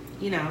that,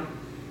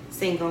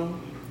 single,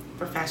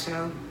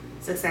 professional,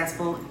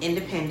 successful,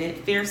 independent,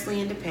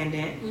 fiercely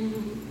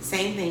independent.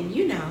 Same thing,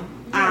 you know.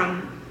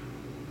 Yeah.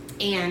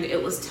 And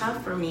it was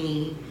tough for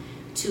me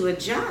to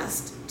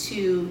adjust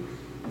to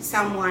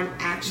someone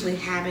actually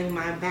having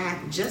my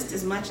back just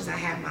as much as I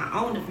have my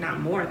own, if not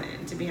more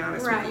than, to be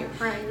honest with you.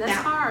 Right. That's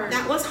hard.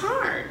 That was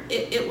hard.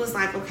 It was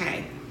like,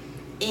 okay.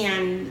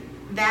 And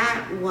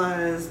that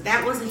was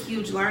a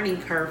huge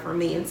learning curve for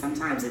me, and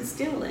sometimes it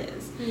still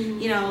is.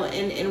 You know,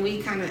 and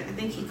we kind of, I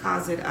think he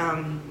calls it,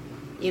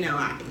 you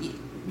know,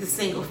 the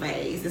single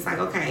phase. It's like,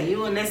 okay,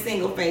 you in that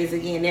single phase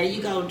again. There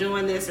you go,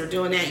 doing this or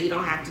doing that. You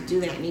don't have to do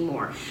that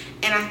anymore.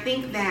 And I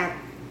think that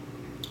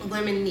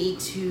women need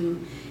to,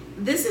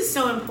 this is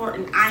so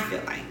important, I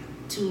feel like,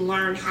 to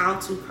learn how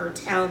to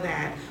curtail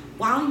that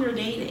while you're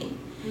dating.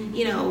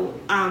 You know,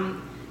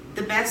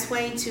 the best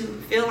way to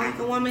feel like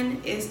a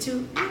woman is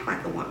to act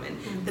like a woman.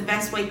 The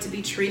best way to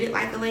be treated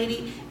like a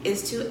lady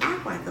is to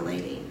act like a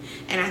lady.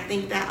 And I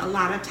think that a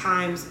lot of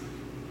times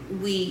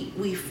we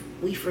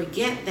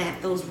forget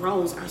that those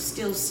roles are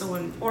still so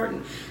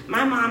important.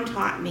 My mom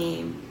taught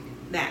me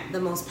that the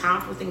most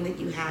powerful thing that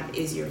you have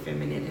is your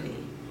femininity.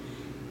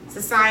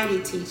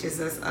 Society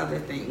teaches us other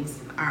things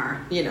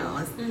are, you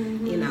know,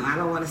 you know, I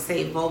don't want to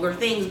say vulgar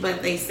things,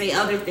 but they say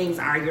other things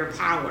are your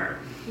power.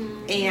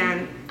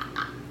 And,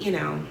 you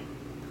know,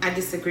 I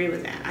disagree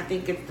with that. I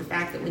think it's the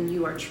fact that when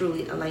you are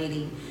truly a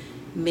lady,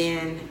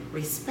 men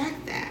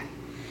respect that.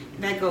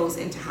 That goes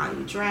into how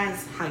you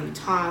dress, how you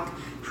talk,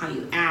 how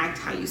you act,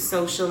 how you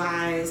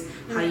socialize,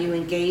 how you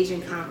engage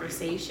in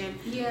conversation.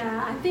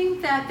 Yeah, I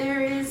think that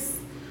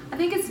I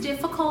think it's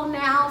difficult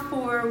now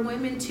for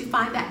women to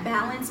find that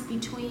balance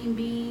between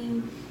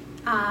being,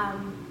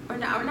 or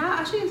not,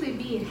 I shouldn't say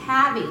being,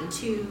 having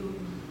to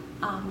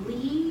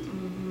lead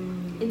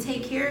and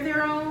take care of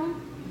their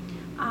own,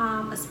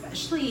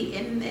 especially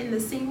in the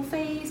single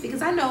phase.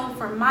 Because I know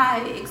from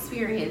my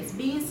experience,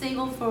 being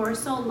single for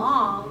so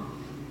long,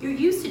 you're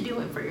used to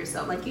doing for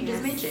yourself, like you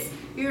just mentioned.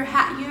 You're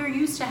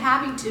used to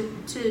having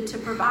to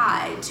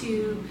provide,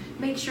 to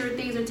make sure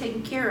things are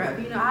taken care of.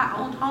 You know, I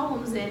owned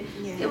homes, and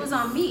it was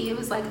on me. It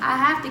was like, I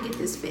have to get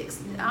this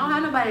fixed. I don't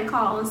have nobody to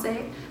call and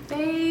say,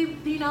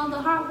 babe, you know,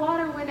 the hot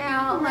water went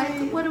out.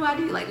 Like, what do I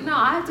do? Like, no,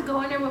 I have to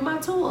go in there with my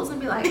tools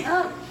and be like,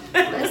 oh,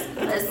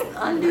 let's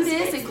undo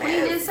this and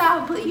clean this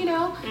out. But you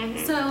know,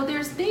 so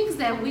there's things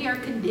that we are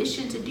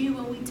conditioned to do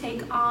when we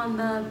take on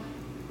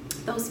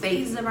those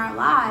phases of our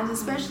lives,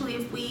 especially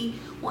if we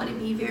want to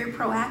be very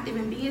proactive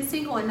in being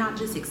single and not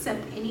just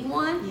accept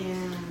anyone.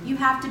 You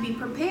have to be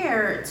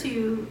prepared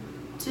to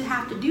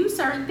have to do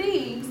certain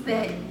things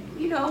that,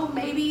 you know,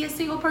 maybe a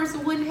single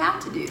person wouldn't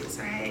have to do. That's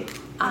right.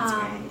 That's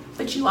right.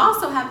 But you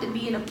also have to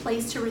be in a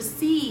place to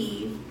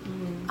receive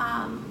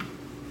a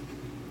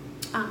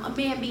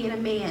man being a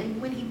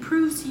man when he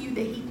proves to you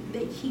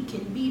that he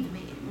can be the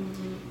man.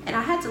 And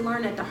I had to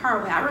learn that the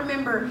hard way. I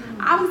remember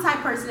I was the type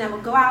of person that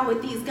would go out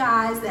with these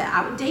guys, that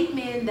I would date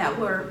men that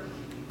were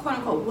quote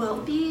unquote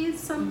wealthy,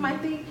 some might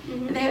think,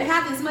 and they would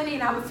have this money,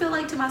 and I would feel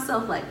like to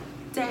myself, like,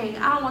 dang,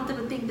 I don't want them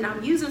to think that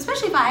I'm using them,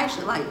 especially if I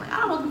actually like them. Like,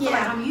 I don't want them to feel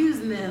like I'm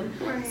using them.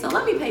 So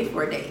let me pay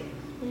for a date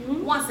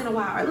once in a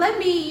while, or let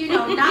me, you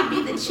know, not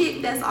be the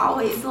chick that's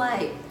always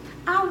like,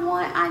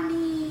 I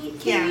need,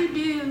 can you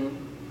do?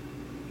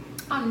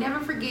 I'll never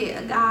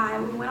forget a guy,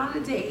 we went on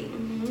a date,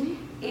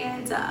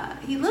 and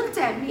he looked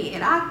at me,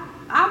 and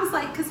I was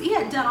like, because he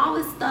had done all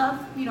this stuff,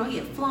 you know, he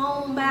had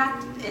flown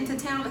back into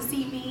town to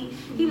see me.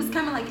 He was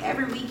coming like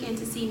every weekend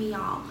to see me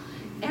all.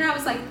 And I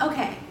was like,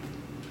 okay,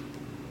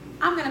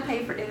 I'm going to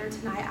pay for dinner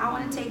tonight. I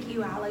want to take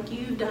you out. Like,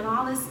 you've done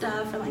all this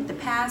stuff for like the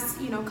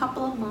past, you know,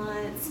 couple of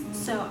months.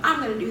 So I'm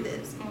going to do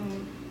this.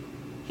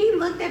 He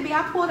looked at me,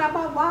 I pulled out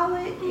my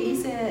wallet, and he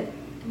said,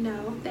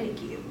 no,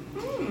 thank you.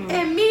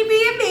 And me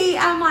being me,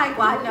 I'm like,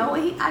 well,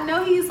 I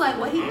know he's like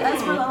what he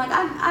does for, like,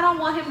 I don't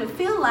want him to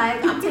feel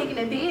like I'm taking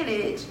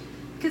advantage,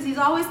 because he's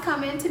always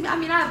coming to me. I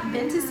mean, I've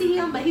been to see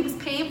him, but he was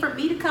paying for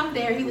me to come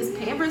there. He was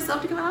paying for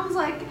himself to come. I was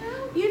like,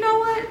 you know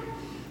what?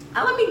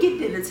 Let me get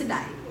dinner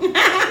tonight.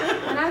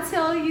 And I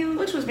tell you,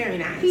 which was very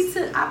nice.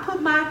 I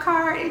put my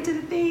card into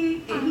the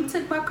thing, and he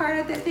took my card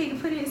out that thing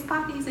and put it in his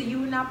pocket. He said, you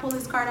will not pull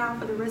this card out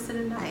for the rest of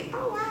the night.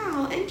 Oh,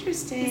 wow.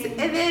 Interesting.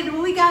 And then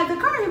when we got in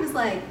the car, he was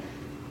like,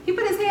 he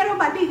put his hand on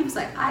my knee. He was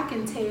like, I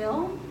can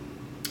tell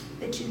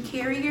that you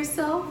carry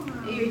yourself,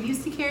 and you're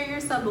used to carrying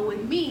yourself, but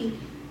with me,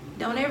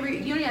 you don't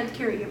have to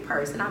carry your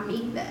purse, and I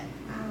mean that.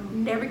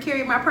 Never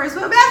carry my purse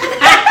with me. I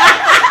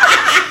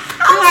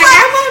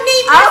won't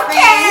need this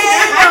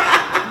thing.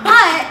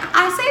 But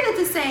I say that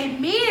to say,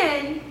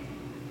 men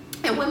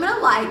and women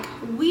alike,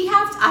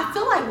 I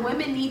feel like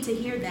women need to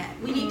hear that.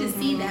 We need to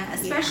see that,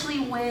 especially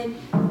when,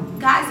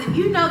 guys, if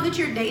you know that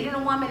you're dating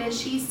a woman and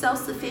she's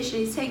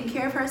self-sufficient, she's taking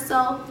care of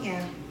herself,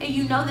 and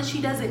you know that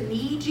she doesn't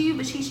need you,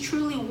 but she's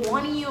truly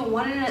wanting you and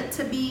wanting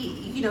to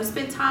be, you know,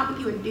 spend time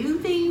with you and do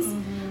things,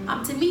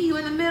 to meet you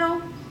in the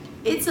middle,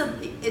 it's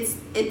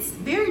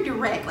very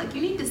direct. Like,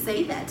 you need to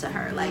say that to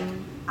her. Like,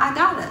 I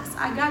got us.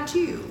 I got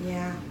you.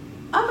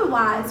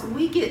 Otherwise,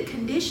 we get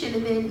conditioned,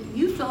 and then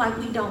you feel like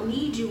we don't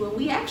need you, when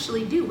we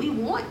actually do. We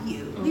want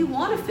you. We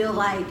want to feel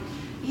like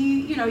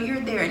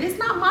you're there, and it's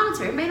not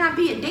monetary. It may not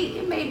be a date.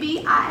 It may be,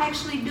 I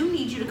actually do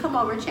need you to come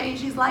over and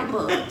change these light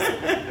bulbs.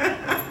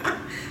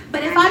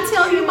 But if I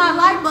tell you my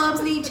light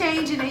bulbs need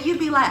changing, and you'd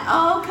be like,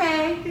 oh,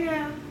 okay.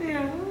 Yeah.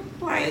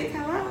 Like,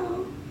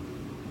 hello.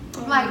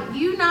 Like,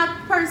 you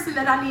not the person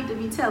that I need to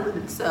be telling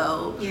them.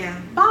 So, yeah.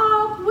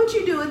 Bob, what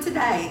you doing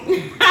today?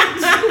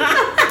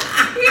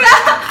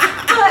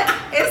 But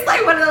it's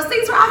like one of those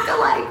things where I feel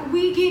like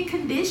we get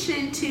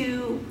conditioned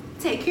to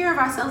take care of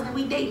ourselves, and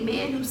we date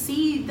men who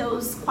see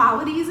those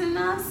qualities in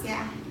us.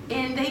 Yeah.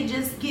 And they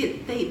just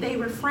they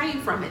refrain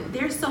from it.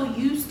 They're so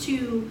used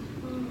to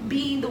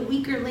being the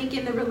weaker link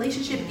in the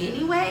relationship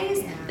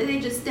anyways, that they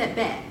just step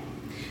back.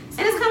 And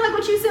it's kind of like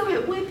what you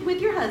said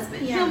with your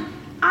husband. Yeah.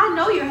 I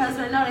know your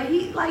husband. I know that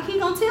he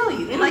gonna tell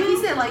you. And like he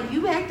said, like,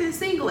 you acting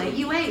single and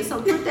you ain't,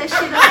 so put that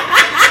shit up.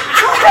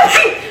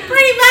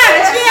 Pretty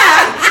much,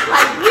 yeah.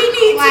 Like, we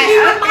need to be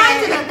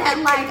reminded of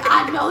that. Like,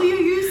 I know you're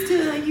used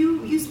to,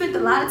 you spent a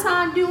lot of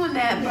time doing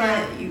that,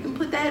 but you can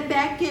put that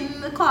back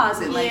in the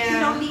closet. Like, you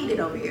don't need it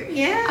over here.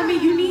 Yeah. I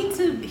mean, you need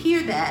to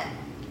hear that.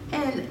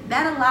 And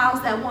that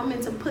allows that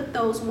woman to put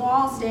those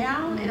walls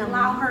down and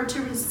allow her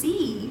to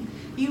receive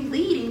you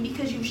leading,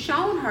 because you've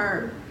shown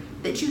her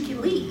that you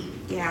can lead.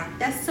 Yeah.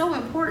 That's so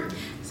important.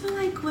 So,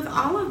 like, with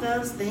all of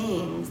those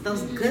things,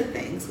 those good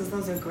things, because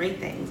those are great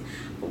things,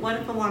 but what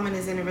if a woman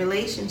is in a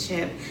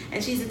relationship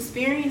and she's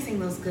experiencing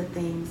those good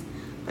things,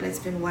 but it's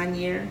been 1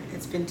 year,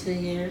 it's been 2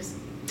 years,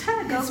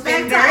 It's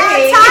been 3.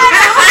 Okay. It's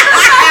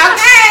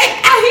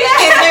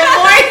been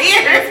 4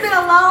 years. It's been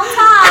a long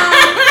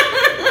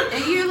time.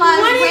 And you're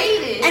like,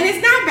 waiting. And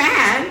it's not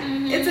bad.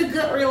 It's a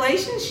good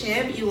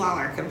relationship. You all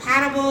are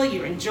compatible.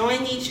 You're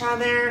enjoying each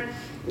other.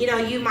 You know,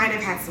 you might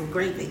have had some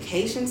great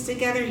vacations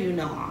together. You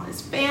know all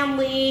his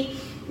family.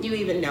 You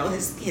even know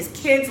his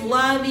kids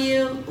love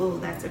you. Oh,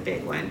 that's a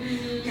big one.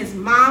 His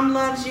mom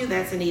loves you.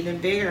 That's an even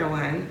bigger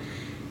one.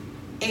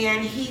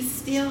 And he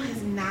still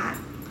has not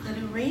put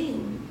a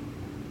ring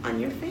on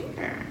your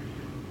finger.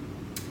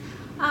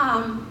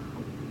 I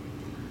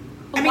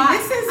mean,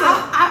 this is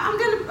I'm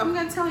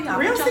gonna tell y'all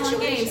real put y'all on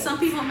situation. game. Some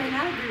people may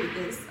not agree with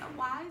this.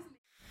 Why?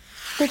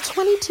 The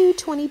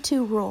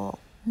 22-22 rule.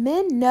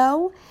 Men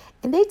know,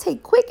 and they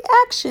take quick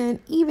action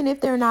even if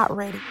they're not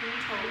ready.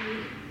 Told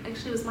me,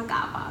 actually, it was my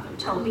godfather,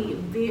 told me a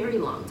very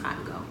long time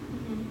ago.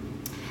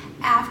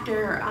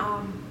 After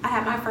I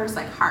had my first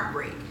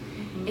heartbreak,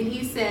 and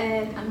he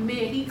said a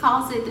man, he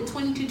calls it the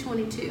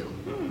 22-22,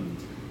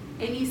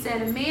 and he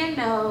said a man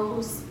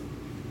knows.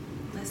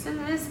 Listen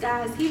to this,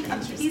 guys.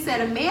 He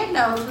said a man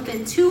knows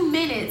within 2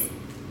 minutes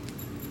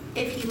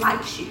if he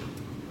likes you.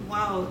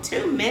 Whoa,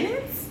 2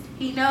 minutes?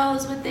 He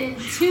knows within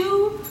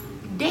 2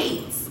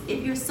 dates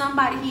if you're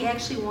somebody he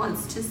actually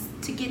wants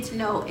to get to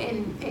know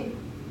and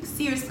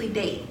seriously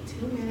date.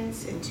 2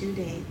 minutes and 2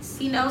 dates.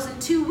 He knows in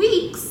 2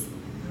 weeks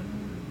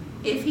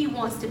if he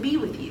wants to be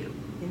with you.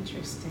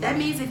 Interesting. That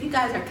means if you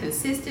guys are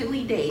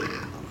consistently dating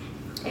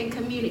and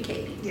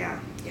communicating. Yeah.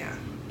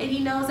 And he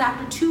knows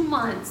after 2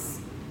 months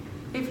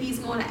if he's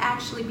going to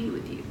actually be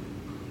with you.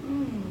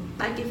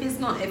 Like if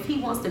he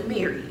wants to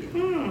marry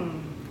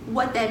you.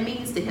 What that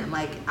means to him.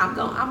 Like, I'm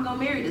gonna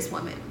marry this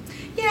woman.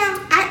 Yeah,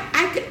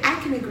 I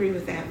can agree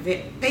with that.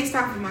 Based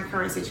off of my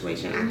current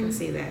situation, I can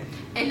see that.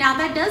 And now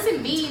that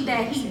doesn't mean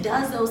that he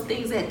does those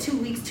things at 2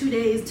 weeks, 2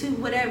 days, 2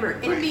 whatever.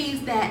 It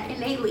means that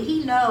innately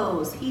he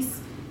knows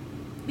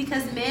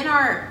because men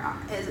are,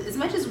 as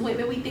much as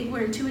women we think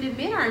we're intuitive,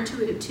 men are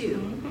intuitive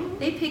too.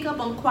 They pick up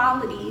on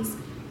qualities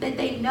that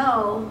they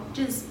know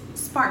just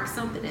spark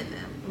something in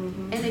them.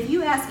 And if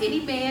you ask any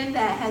man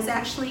that has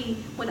actually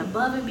went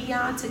above and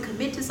beyond to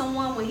commit to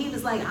someone, when he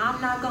was like, I'm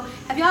not going,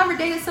 have y'all ever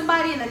dated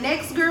somebody and the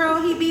next girl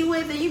he be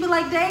with, and you be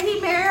like, dang, he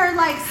married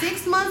her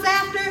 6 months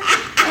after, and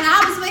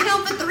I was with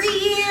him for 3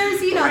 years,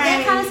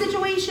 that kind of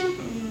situation.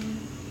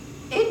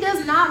 It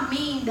does not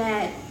mean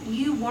that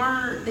you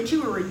were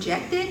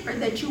rejected or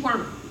that you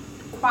weren't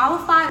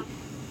qualified.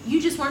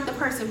 You just weren't the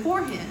person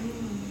for him.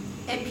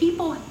 And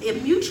people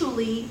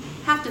mutually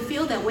have to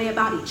feel that way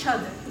about each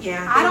other.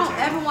 Yeah, I don't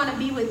ever want to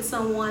be with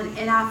someone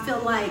and I feel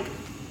like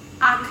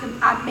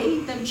I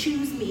made them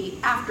choose me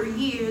after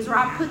years, or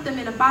I put them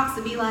in a box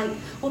to be like,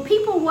 well,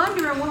 people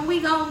wondering when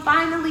we gonna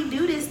finally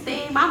do this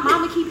thing. My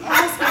mama keep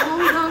asking when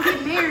we gonna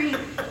get married.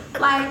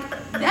 Like,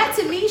 that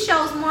to me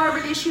shows more of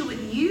an issue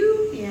with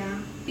you. Yeah.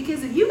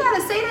 Because if you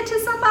gotta say that to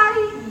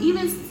somebody,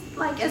 even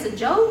as a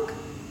joke,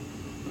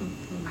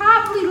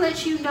 probably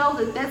lets you know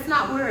that that's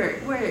not where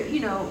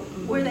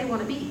they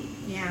want to be.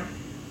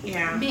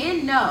 Yeah.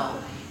 Men know,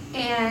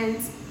 and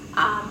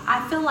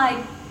I feel like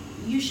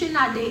you should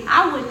not date.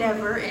 I would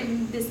never,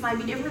 and this might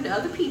be different to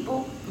other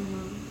people.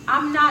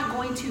 I'm not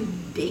going to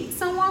date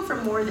someone for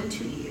more than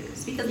 2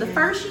 years, because the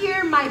first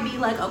year might be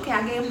like, okay,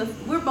 I gave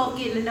him we're both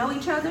getting to know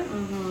each other.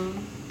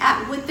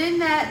 Within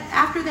that,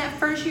 after that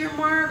first year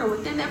mark, or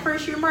within that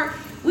first year mark,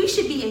 we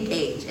should be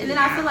engaged. And then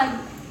I feel like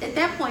at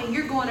that point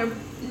you're going to,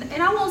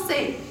 and I won't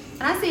say,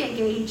 when I say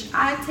engage,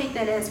 I take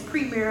that as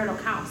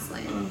premarital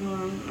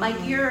counseling. Like,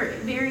 you're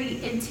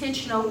very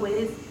intentional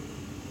with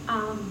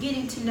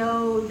getting to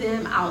know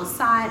them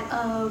outside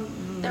of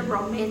the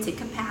romantic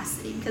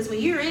capacity. Because when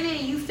you're in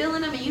it and you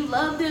feeling them and you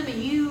love them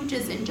and you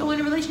just enjoying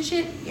the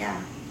relationship, Yeah.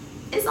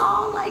 it's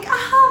all like,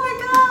 oh my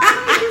God,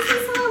 this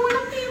is who I want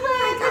to be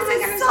with.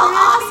 This is so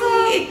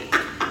awesome.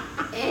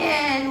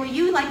 And when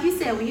you, like you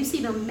said, when you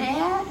see them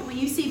mad, when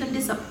you see them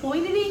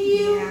disappointed in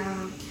you,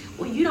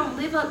 when you don't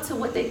live up to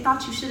what they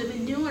thought you should have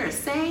been doing or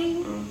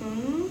saying,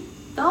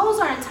 those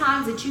are the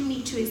times that you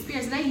need to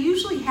experience. And that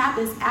usually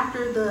happens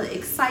after the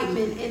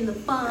excitement and the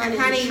fun and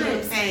the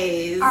trips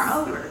phase are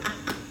over.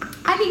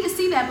 I need to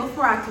see that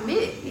before I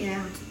commit.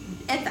 Yeah.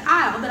 At the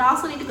aisle, but I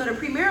also need to go to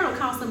premarital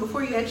counseling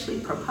before you actually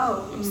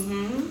propose.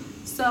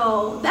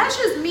 So that's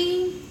just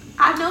me.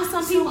 I know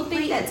some people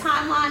think that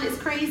timeline is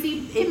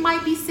crazy. It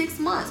might be 6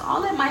 months.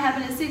 All that might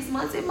happen in 6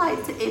 months. It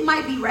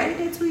might be right at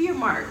the 2-year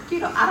mark. You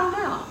know, I don't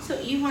know. So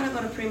you want to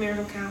go to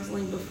premarital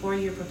counseling before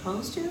you're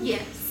proposed to?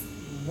 Yes.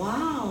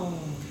 Wow.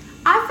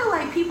 I feel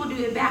like people do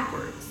it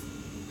backwards.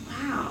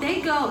 Wow.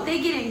 They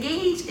get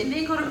engaged and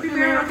then go to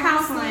premarital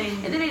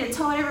counseling, and then they done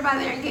told everybody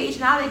they're engaged.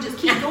 Now they just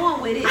keep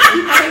going with it.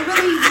 Even though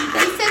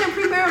they sit in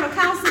premarital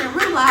counseling and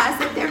realize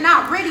that they're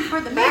not ready for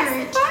the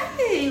marriage. That's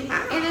funny.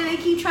 Wow. And then they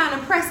keep trying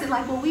to press it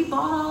like, well, we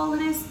bought all of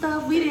this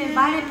stuff. We didn't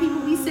invite people.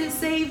 We said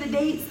save the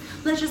dates.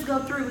 Let's just go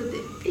through with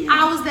it.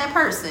 I was that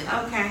person.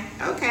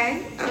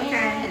 Okay.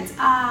 And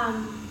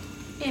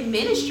in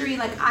ministry,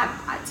 like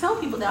I tell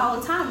people that all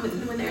the time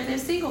when they're in their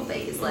single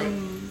phase, like.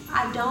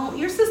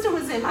 Your sister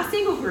was in my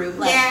single group.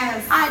 Like,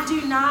 yes.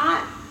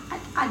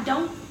 I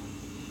don't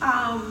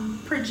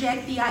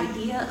project the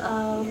idea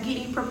of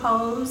getting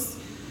proposed,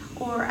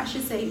 or I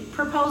should say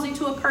proposing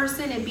to a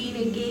person and being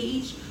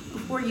engaged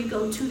before you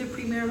go to the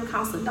premarital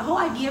counseling. The whole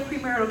idea of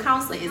premarital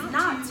counseling is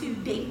not to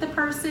date the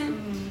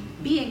person,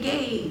 be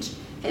engaged,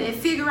 and then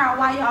figure out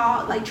why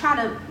y'all like try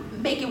to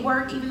make it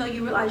work even though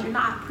you realize you're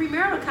not.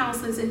 Premarital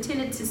counseling is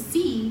intended to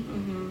see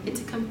and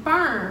to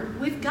confirm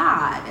with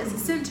God as a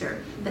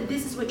center that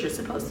this is what you're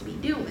supposed to be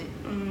doing.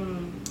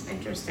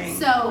 Interesting.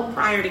 So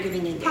prior to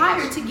getting engaged.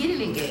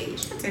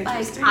 That's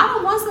interesting. Like, I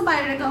don't want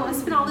somebody to go and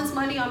spend all this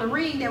money on a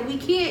ring that we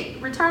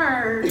can't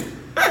return. And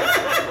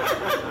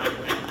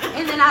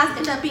then I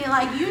end up being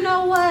like, you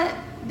know what?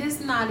 This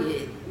is not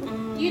it.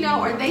 You know,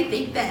 or they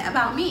think that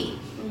about me.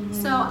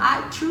 So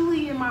I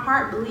truly in my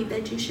heart believe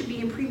that you should be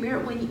in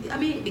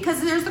premarital because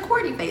there's the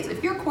courting phase.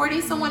 If you're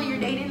courting someone and you're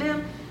dating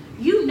them,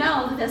 you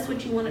know that that's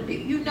what you want to do.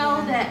 You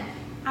know that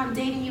I'm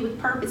dating you with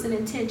purpose and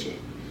intention.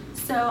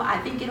 So I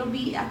think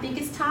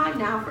it's time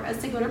now for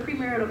us to go to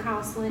premarital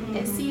counseling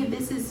and see if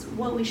this is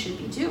what we should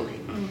be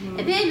doing.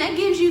 And then that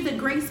gives you the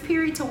grace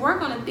period to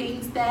work on the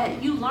things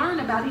that you learn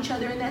about each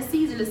other in that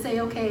season to say,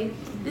 okay,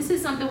 this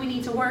is something we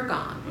need to work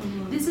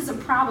on. This is a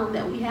problem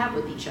that we have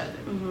with each other.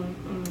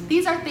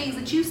 These are things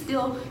that you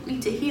still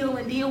need to heal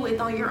and deal with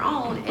on your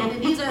own. And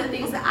then these are the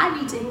things that I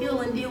need to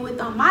heal and deal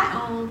with on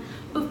my own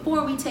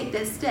before we take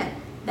that step.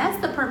 That's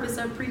the purpose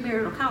of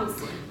premarital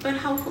counseling. But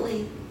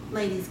hopefully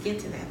ladies get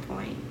to that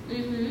point.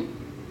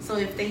 So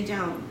if they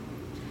don't,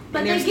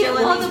 but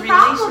the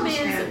problem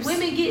is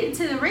women get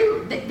into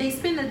they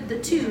spend the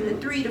 2 to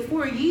 3 to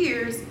 4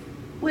 years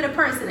with a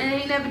person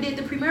and they never did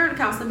the premarital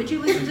counseling, but you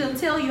listen to them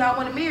tell you, I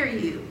want to marry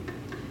you.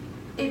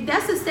 If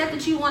that's a step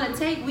that you want to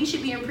take, we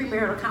should be in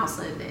premarital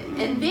counseling then.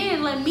 And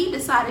then let me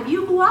decide if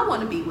you who I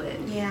want to be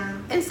with. Yeah.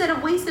 Instead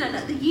of wasting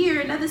another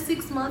year, another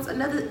 6 months,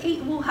 another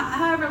 8,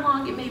 however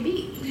long it may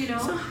be, you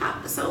know.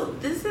 So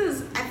this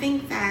is, I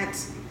think that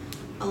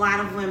a lot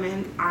of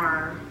women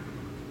are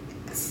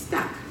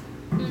stuck.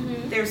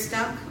 They're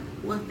stuck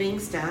with being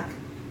stuck,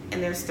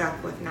 and they're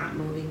stuck with not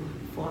moving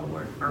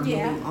forward or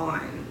moving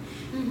on.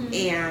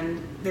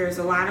 And there's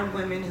a lot of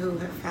women who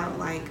have felt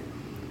like,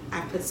 I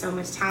put so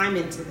much time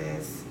into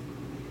this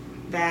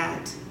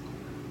that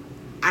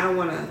I don't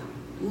want to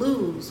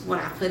lose what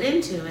I put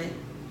into it,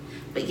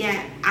 but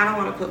yet I don't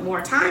want to put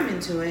more time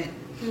into it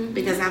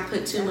because I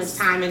put too much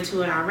time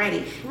into it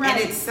already.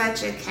 And it's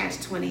such a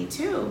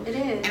catch-22. It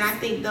is. And I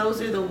think those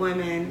are the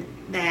women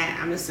that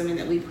I'm assuming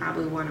that we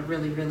probably want to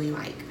really, really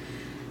like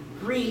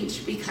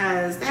reach,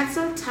 because that's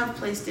a tough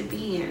place to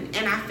be in.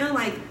 And I feel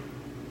like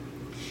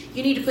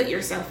you need to put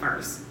yourself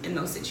first in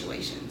those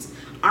situations.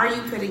 Are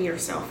you putting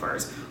yourself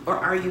first, or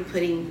are you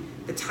putting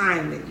the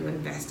time that you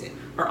invested,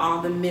 or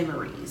all the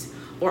memories,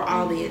 or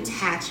all the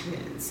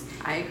attachments?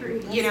 I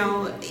agree. You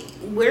know,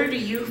 where do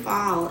you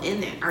fall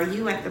in that? Are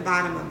you at the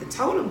bottom of the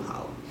totem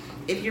pole?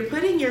 If you're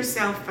putting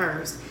yourself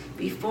first,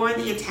 before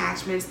the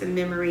attachments, the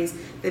memories,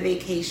 the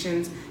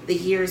vacations, the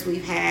years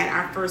we've had,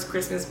 our first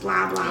Christmas,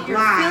 blah, blah, and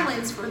blah. your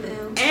feelings for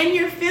them. And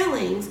your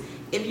feelings.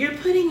 If you're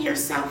putting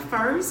yourself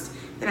first,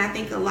 then I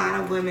think a lot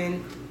of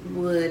women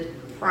would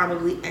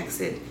probably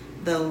exit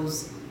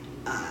those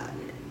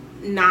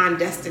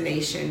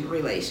non-destination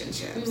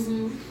relationships.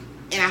 And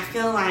I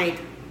feel like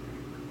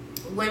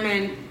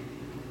women,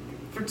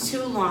 for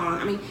too long,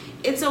 I mean,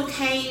 it's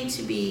okay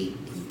to be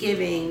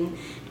giving,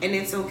 and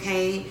it's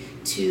okay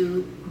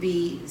to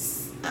be,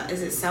 is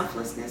it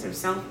selflessness or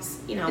it's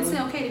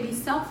okay to be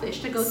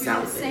selfish, to go through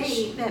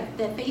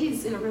that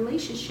phase in a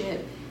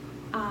relationship.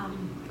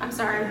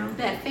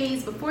 that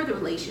phase before the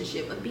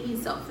relationship of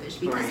being selfish,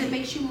 because it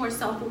makes you more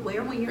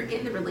self-aware when you're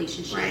in the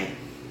relationship. Right.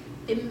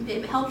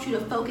 It helps you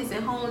to focus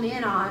and hone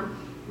in on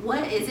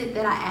what is it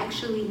that I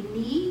actually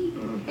need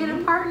in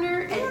a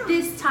partner at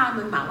this time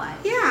in my life.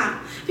 Yeah,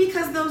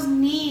 because those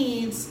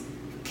needs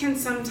can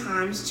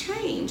sometimes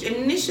change.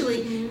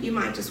 Initially, you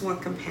might just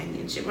want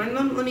companionship.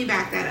 Let me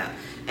back that up.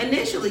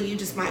 Initially, you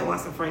just might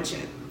want some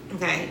friendship.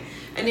 Okay.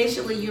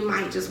 Initially, you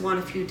might just want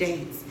a few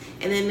dates.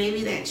 And then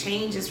maybe that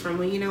changes from,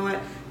 well, you know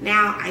what?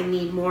 Now I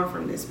need more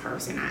from this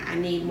person. I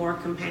need more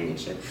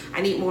companionship.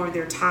 I need more of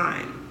their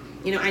time.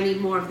 You know, I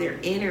need more of their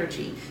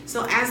energy.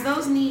 So as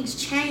those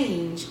needs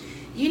change,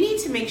 you need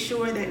to make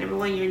sure that, number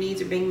one, your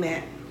needs are being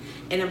met.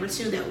 And number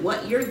two, that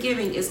what you're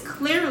giving is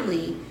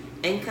clearly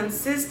and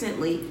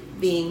consistently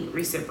being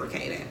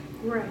reciprocated.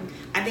 Right.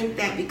 I think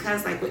that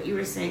because, like what you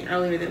were saying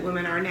earlier, that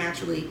women are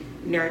naturally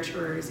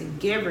nurturers and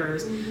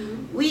givers,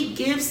 we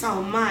give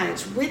so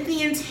much with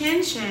the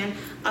intention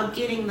of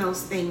getting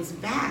those things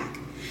back.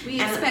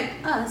 We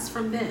expect us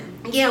from them.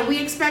 Yeah, we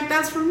expect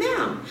us from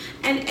them.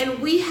 And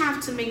we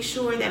have to make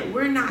sure that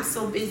we're not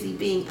so busy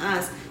being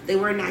us that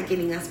we're not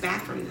getting us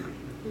back from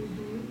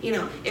them. You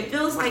know, it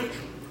feels like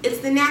it's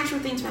the natural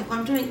thing to like, well,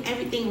 I'm doing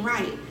everything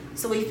right,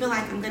 so we feel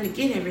like I'm going to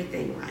get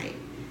everything right.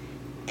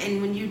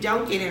 And when you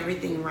don't get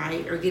everything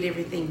right or get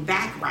everything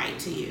back right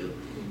to you,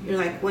 you're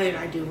like, what did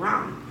I do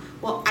wrong?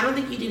 Well, I don't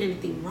think you did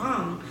anything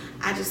wrong.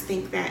 I just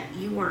think that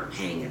you weren't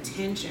paying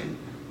attention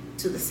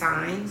to the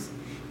signs.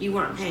 You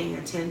weren't paying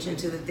attention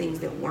to the things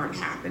that weren't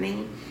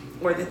happening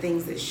or the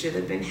things that should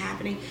have been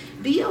happening.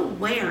 Be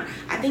aware.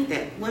 I think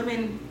that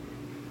women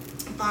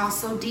fall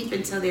so deep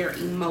into their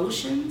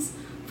emotions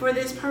for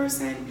this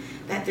person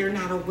that they're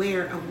not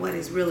aware of what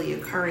is really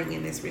occurring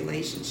in this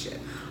relationship.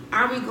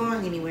 Are we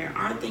going anywhere?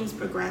 Are things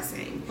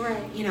progressing?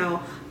 Right. You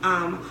know,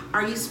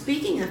 are you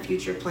speaking of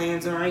future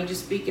plans, or are you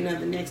just speaking of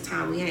the next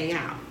time we hang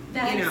out?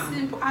 That's you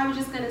know? I was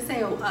just gonna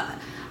say,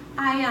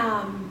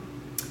 I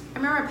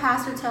remember a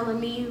pastor telling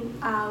me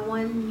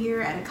one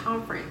year at a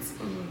conference,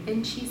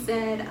 and she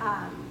said,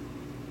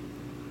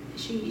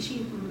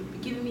 she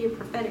giving me a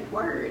prophetic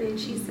word, and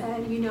she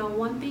said, you know,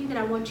 one thing that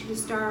I want you to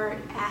start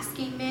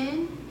asking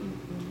men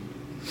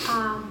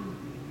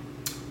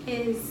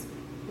is,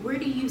 where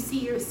do you see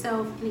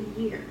yourself in a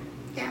year?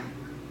 Yeah.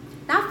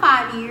 Not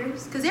 5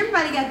 years, because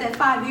everybody got that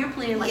 5-year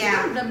plan. Like,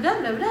 Yeah, and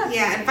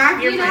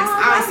 5-year you plans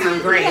know, always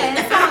sound great. Yeah,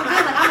 it sounds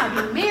good. Like, I'm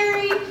going to be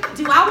married.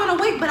 Do I want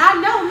to wait? But I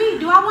know me.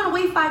 Do I want to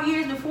wait 5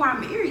 years before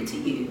I'm married to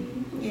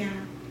you? Yeah.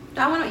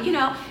 Do I want to, you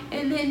know?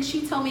 And then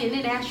she told me, and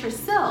then ask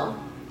yourself,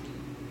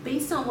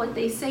 based on what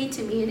they say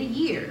to me in a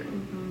year,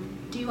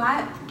 do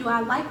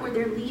I like where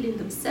they're leading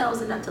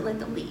themselves enough to let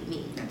them lead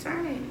me? That's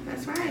right.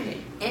 That's right.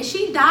 And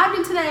she dived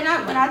into that.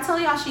 And when I tell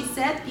y'all, she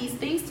said these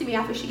things to me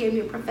after she gave me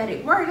a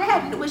prophetic word. It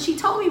had, what she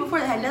told me before,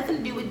 that had nothing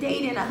to do with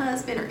dating a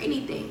husband or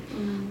anything.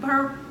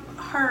 But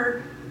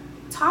her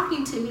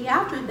talking to me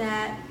after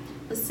that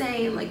was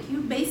saying, like,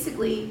 you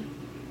basically,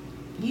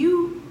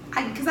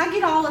 because I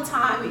get all the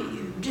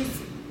time,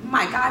 just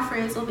my guy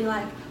friends will be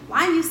like,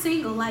 why are you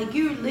single? Like,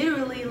 you're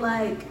literally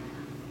like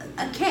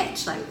a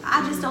catch. Like,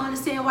 I just don't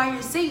understand why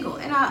you're single.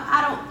 And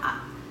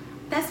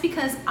that's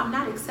because I'm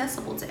not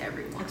accessible to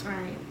everyone. That's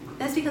right.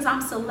 That's because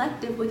I'm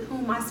selective with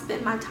whom I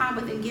spend my time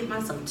with and give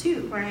myself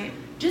to. Right.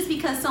 Just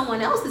because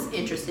someone else is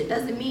interested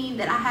doesn't mean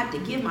that I have to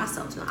give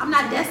myself to them. I'm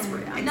not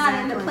desperate. I'm not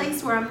in a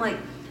place where I'm like,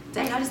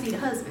 dang, I just need a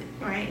husband.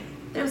 Right.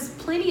 There's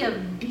plenty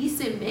of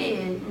decent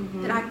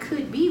men that I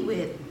could be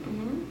with.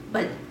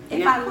 But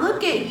if I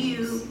look at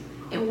you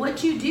and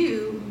what you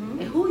do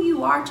and who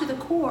you are to the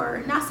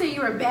core, not saying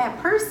you're a bad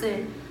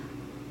person,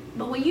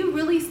 but when you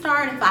really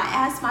start, if I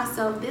ask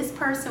myself, this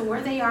person,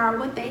 where they are,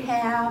 what they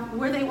have,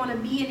 where they want to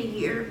be in a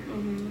year,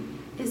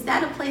 is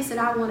that a place that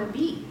I want to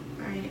be?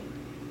 Right.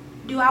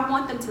 Do I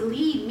want them to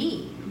lead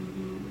me?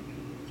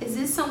 Is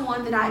this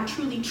someone that I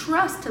truly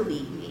trust to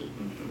lead me?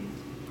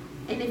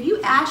 And if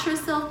you ask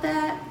yourself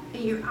that,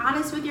 and you're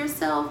honest with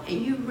yourself,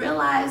 and you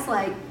realize,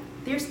 like,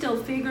 they're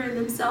still figuring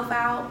themselves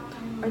out,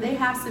 or they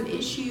have some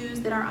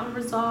issues that are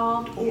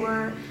unresolved,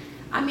 or,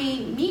 I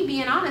mean, me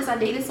being honest, I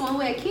dated someone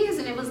who had kids,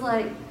 and it was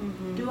like,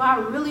 do I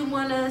really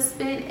want to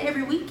spend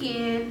every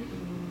weekend,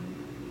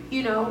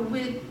 you know,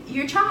 with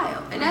your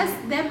child? And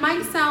that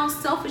might sound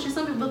selfish or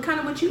something, but kind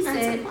of what you said.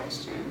 That's a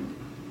question.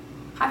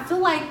 I feel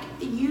like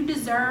you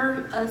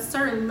deserve a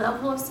certain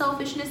level of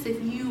selfishness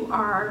if you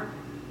are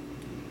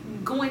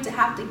going to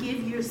have to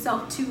give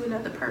yourself to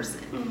another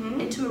person,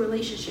 into a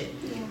relationship.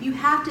 You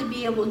have to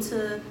be able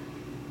to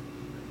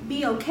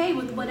be okay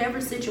with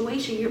whatever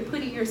situation you're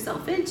putting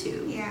yourself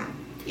into.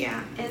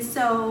 Yeah. And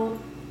so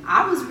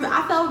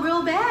I felt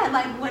real bad,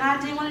 like, when I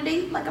didn't want to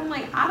date. Like, I'm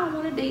like, I don't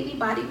want to date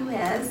anybody who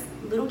has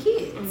little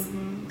kids.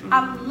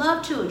 I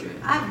love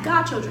children. I've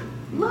got children.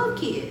 Love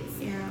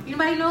kids.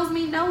 Anybody knows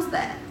me knows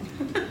that.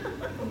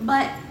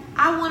 But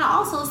I want to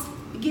also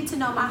get to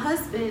know my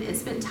husband and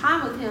spend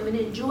time with him and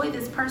enjoy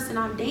this person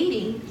I'm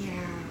dating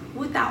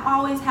without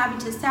always having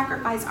to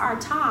sacrifice our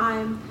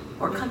time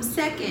or come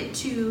second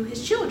to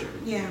his children.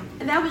 Yeah.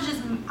 And that was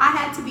just, I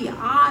had to be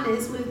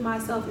honest with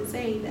myself in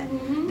saying that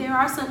there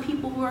are some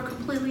people who are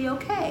completely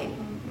okay.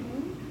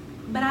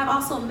 But I've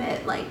also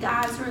met like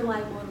guys who are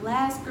like, well, the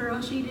last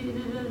girl, she did,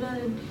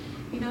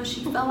 you know,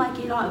 she felt like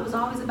it was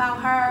always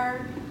about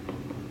her.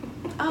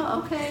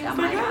 Oh, okay.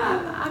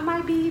 I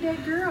might be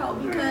that girl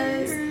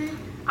because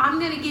I'm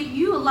gonna give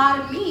you a lot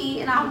of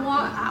me, and I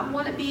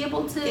want to be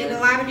able to get a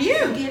lot of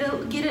you.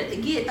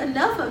 Get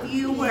enough of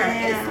you where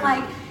it's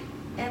like,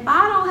 if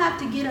I don't have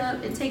to get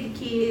up and take a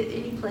kid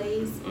any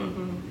place,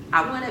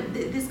 I want to.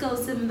 This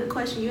goes to the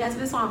question you asked.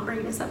 This why I'm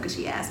bringing this up because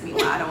she asked me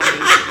why I don't want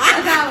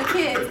a guy with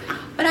kids.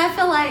 But I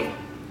feel like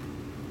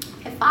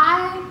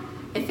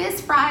if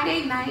it's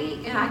Friday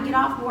night and I get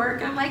off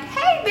work, I'm like,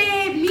 hey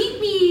babe,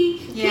 meet me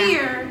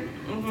here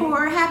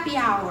for happy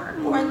hour,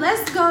 or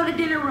let's go to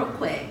dinner real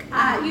quick.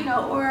 You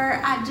know,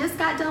 or I just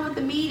got done with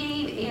the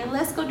meeting and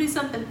let's go do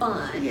something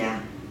fun.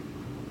 Yeah.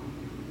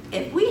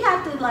 If we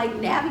have to like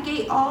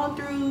navigate all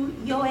through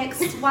your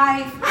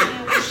ex-wife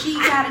and what she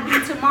got to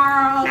do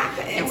tomorrow,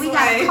 and we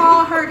got to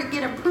call her to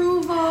get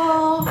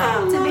approval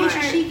to make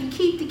sure she can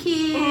keep the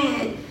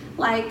kid,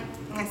 like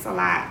that's a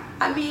lot.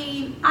 I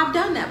mean, I've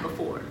done that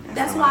before.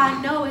 That's why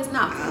I know it's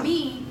not for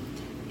me.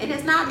 And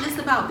it's not just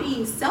about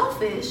being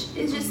selfish.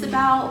 It's just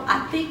about,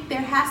 I think there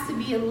has to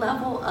be a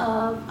level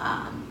of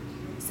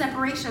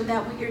separation of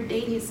that when you're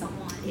dating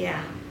someone.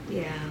 Yeah.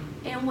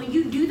 And when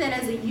you do that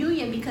as a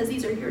union because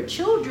these are your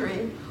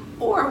children,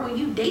 or when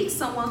you date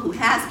someone who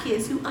has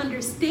kids who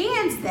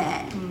understands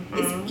that,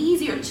 it's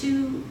easier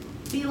to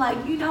be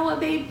like, you know what,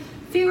 babe,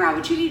 figure out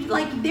what you need.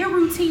 Like their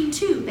routine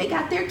too. They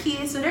got their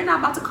kids, so they're not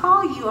about to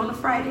call you on a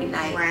Friday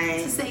night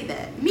to say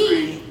that.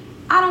 Me,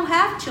 I don't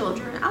have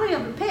children. I don't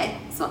have a pet,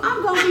 so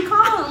I'm gonna be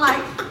calling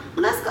like,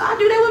 let's go. I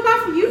do that with my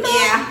friends. You know?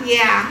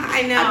 Yeah,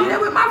 I know. I do that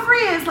with my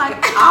friends. Like,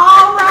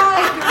 all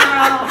right,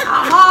 girl,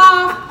 I'm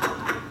off.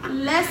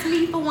 Let's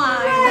meet for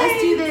wine.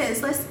 Let's do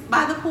this. Let's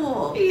by the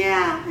pool.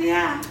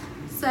 Yeah.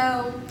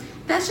 So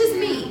that's just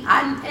me.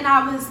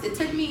 It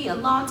took me a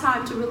long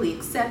time to really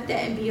accept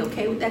that and be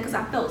okay with that because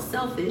I felt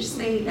selfish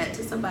saying that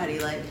to somebody.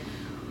 Like,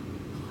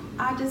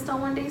 I just don't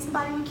want to date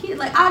somebody with kids.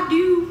 Like I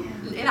do,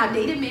 and I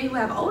dated men who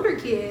have older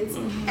kids,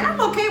 and I'm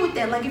okay with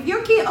that. Like if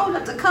your kid old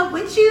enough to come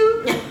with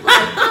you,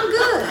 like I'm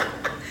good.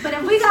 But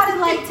if we gotta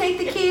like take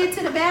the kid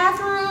to the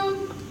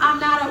bathroom, I'm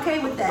not okay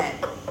with that.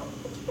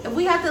 If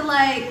we have to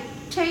like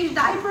change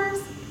diapers,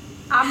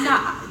 I'm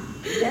not.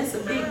 That's a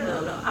big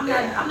no. I'm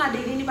not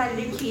dating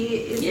anybody that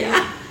kid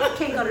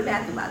can't go to the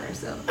bathroom by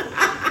themselves.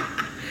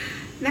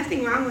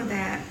 Nothing wrong with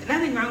that.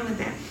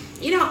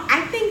 You know,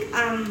 I think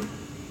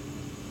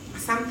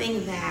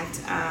something that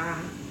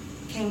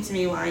came to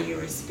me while you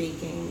were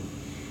speaking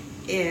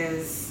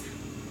is,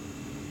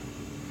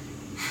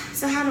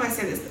 so how do I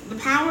say this? The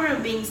power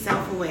of being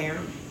self-aware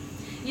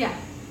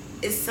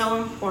is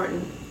so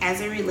important as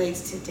it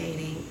relates to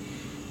dating,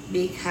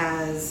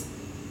 because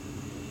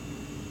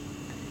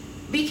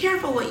be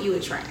careful what you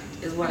attract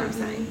is what I'm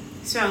saying.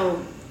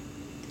 So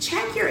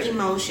check your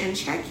emotion,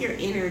 check your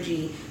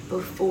energy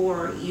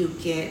before you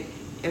get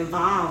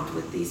involved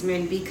with these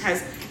men,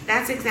 because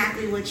that's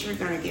exactly what you're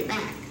going to get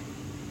back.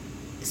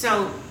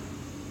 So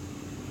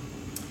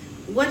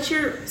what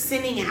you're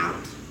sending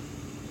out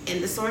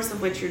and the source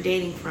of what you're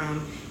dating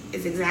from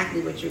is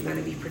exactly what you're going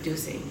to be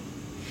producing.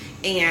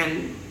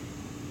 And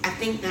I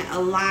think that a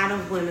lot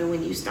of women,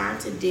 when you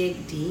start to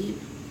dig deep,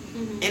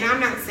 and I'm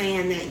not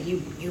saying that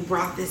you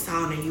brought this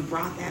on or you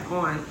brought that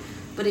on,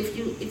 but if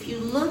you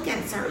look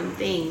at certain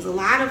things, a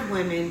lot of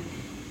women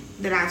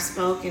that I've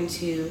spoken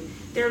to,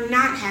 they're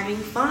not having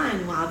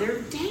fun while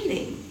they're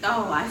dating.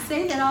 Oh, I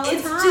say that all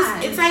the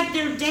time. It's like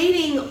they're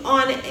dating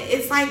on.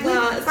 It's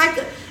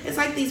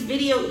like these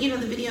video, the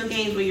video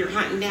games where you're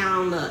hunting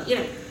down the,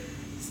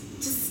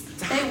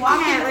 They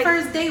walk in the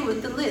first day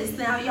with the list.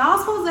 Now y'all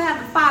supposed to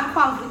have the 5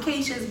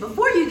 qualifications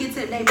before you get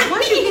to the date, but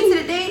once you get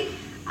to the date,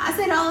 I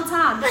say it all the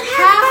time. But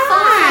have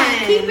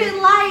fun. Keep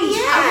it light.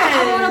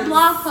 Yes. I wrote a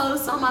blog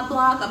post on my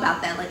blog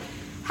about that. Like,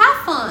 have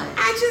fun.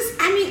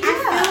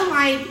 I feel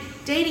like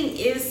dating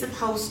is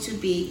supposed to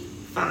be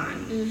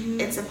fun.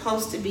 It's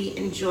supposed to be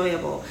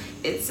enjoyable.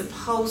 It's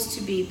supposed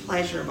to be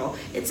pleasurable.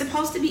 It's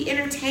supposed to be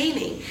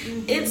entertaining.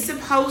 It's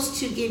supposed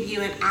to give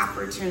you an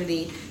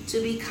opportunity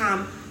to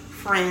become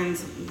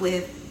friends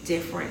with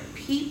different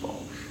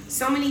people.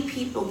 So many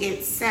people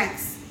get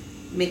sex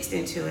mixed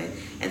into it,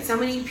 and so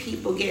many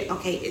people get,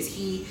 okay, is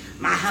he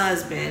my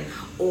husband,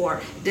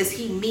 or does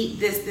he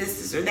meet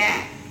this or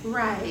that?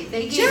 Right.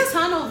 They get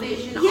tunnel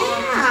vision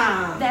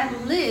on that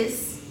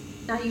list.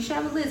 Now you should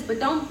have a list, but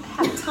don't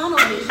have tunnel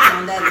vision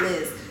on that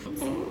list.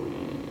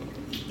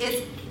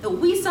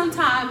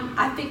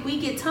 I think we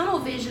get tunnel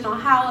vision on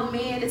how a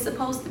man is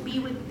supposed to be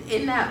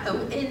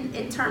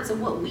in terms of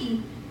what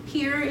we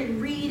hear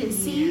and read and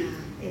see.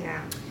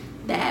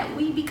 That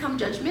we become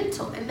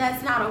judgmental, and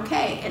that's not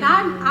okay. And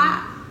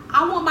I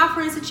want my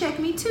friends to check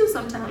me too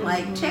sometimes.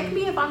 Like, check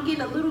me if I'm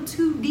getting a little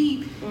too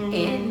deep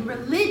in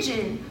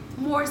religion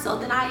more so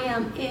than I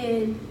am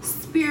in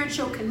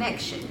spiritual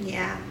connection.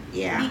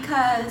 Yeah.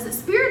 Because the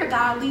Spirit of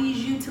God leads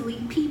you to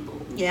lead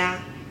people.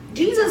 Yeah.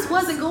 Jesus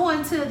wasn't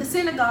going to the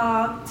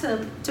synagogue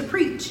to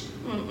preach.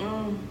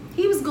 Mm-mm.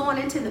 He was going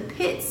into the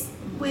pits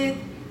with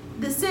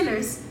the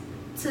sinners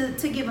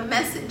to give a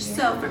message. Yeah.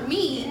 So for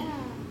me,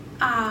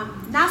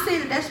 not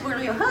saying that that's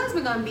where your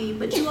husband gonna be,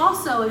 but you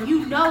also, if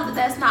you know that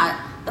that's not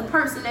the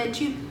person that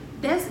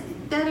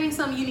that ain't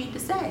something you need to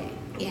say.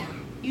 Yeah.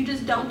 You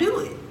just don't do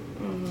it.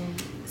 Mm-hmm.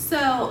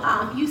 So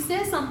you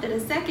said something a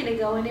second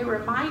ago, and it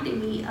reminded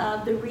me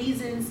of the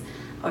reasons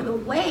or the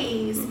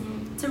ways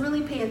to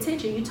really pay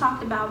attention. You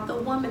talked about the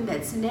woman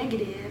that's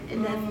negative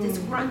and that's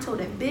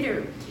disgruntled and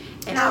bitter.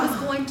 And I was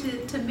going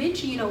to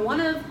mention, one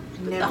of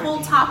the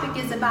whole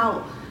topic is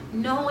about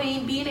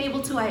knowing, being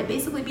able to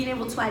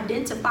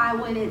identify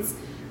when it's,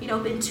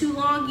 been too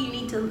long, you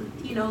need to,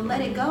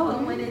 let it go,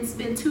 and when it's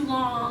been too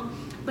long,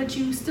 but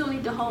you still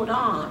need to hold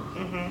on.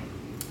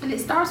 Mm-hmm. And it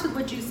starts with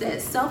what you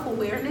said,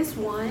 self-awareness,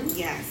 one.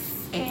 Yes.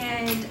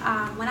 And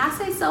when I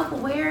say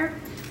self-aware,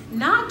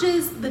 not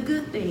just the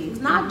good things,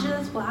 not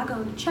just, well, I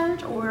go to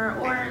church, or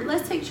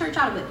let's take church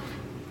out of it.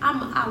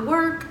 I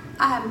work,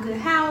 I have a good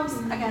house,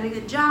 I got a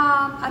good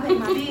job, I pay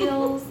my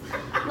bills,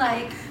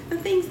 like the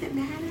things that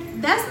matter.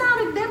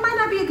 That might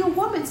not be a good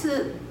woman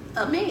to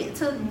a man,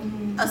 to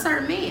a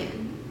certain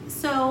man.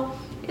 So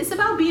it's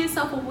about being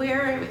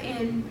self-aware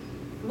in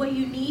what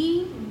you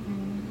need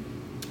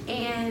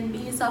and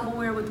being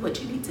self-aware with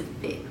what you need to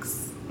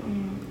fix.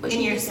 What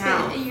In you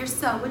yourself. Need to in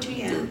yourself, what you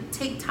need to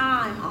take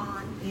time on.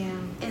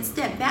 And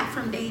step back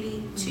from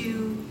dating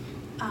to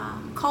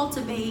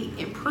cultivate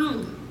and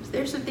prune.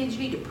 There's some things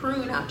you need to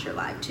prune out your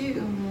life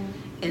too.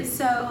 And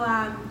so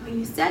when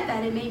you said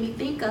that, it made me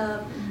think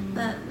of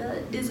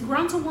the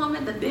disgruntled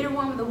woman, the bitter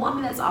woman, the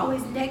woman that's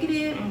always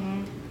negative.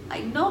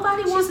 Like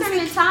nobody wants to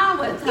spend time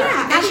with her.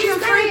 Yeah, not and she's even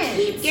gonna friends.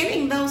 keep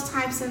getting those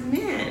types of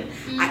men.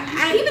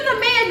 Even the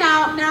man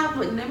now,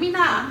 let me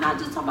not. I'm not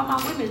just talking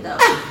about my women though.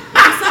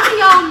 Some of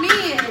y'all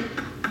men,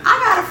 I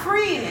got a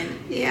friend.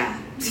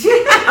 Yeah.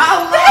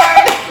 Oh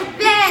Lord.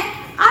 That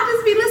I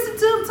just be listening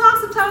to him talk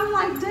sometimes. I'm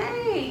like,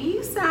 dang,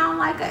 you sound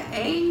like an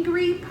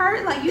angry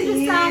person. Like you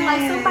just sound like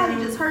somebody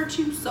just hurt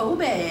you so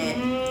bad.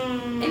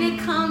 And it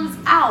comes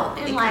out.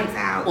 And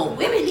well,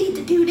 women need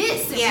to do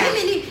this. And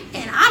women need,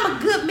 and I'm a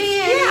good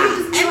man.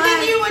 Yeah. And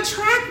then you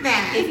attract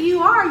that. If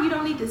you are, you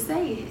don't need to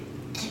say it.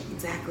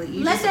 Exactly.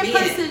 You let just that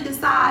person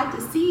decide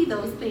to see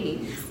those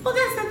things. Well,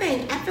 that's the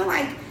thing. I feel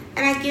like,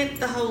 and I get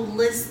the whole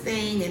list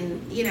thing,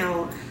 and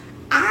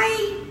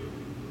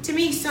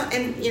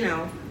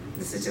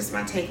this is just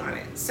my take on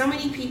it. So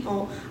many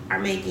people are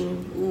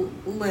making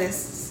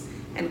lists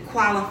and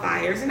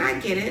qualifiers, and I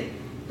get it.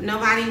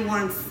 Nobody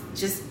wants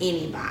just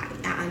anybody.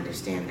 I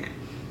understand that.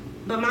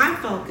 But my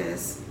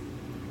focus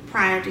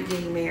prior to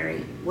getting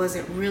married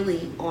wasn't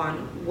really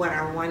on what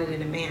I wanted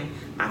in a man.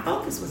 My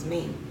focus was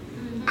me.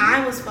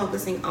 I was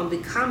focusing on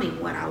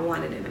becoming what I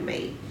wanted in a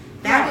mate.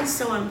 That was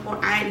so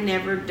important. I had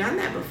never done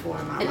that before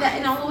in my life.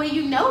 And the only way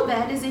you know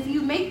that is if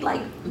you make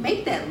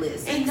that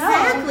list.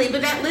 Exactly,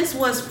 but that list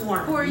was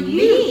for you.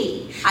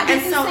 Me.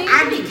 And so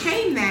I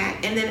became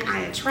that, and then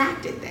I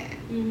attracted that.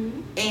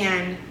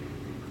 And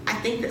I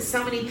think that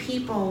so many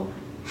people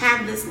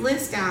have this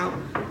list out,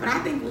 but I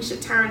think we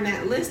should turn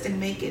that list and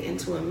make it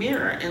into a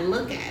mirror and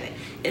look at it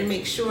and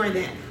make sure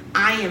that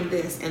I am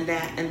this and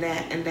that and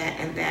that and that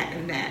and that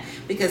and that.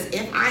 Because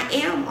if I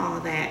am all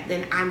that,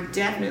 then I'm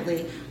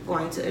definitely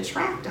going to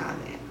attract all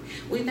that.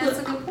 That's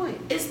a good point.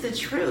 It's the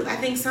truth. I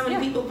think so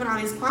many people put all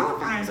these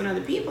qualifiers on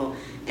other people,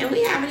 and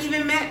we haven't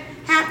even met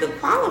half the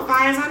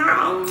qualifiers on our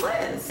own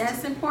list.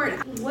 That's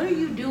important. What are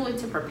you doing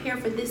to prepare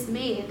for this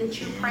man that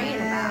you're praying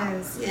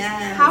about?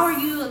 Yes. How are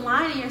you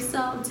aligning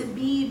yourself to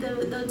be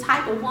the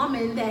type of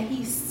woman that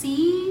he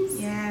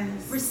sees,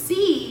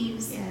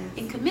 receives,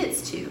 and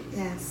commits to?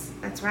 Yes,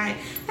 that's right.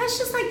 That's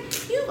just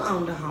like you've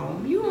owned a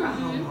home. You were a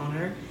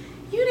homeowner.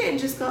 You didn't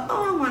just go,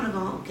 oh, I want to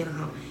go get a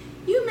home.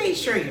 You made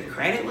sure your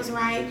credit was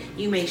right.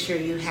 You made sure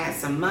you had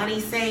some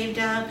money saved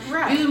up.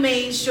 Right. You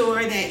made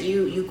sure that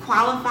you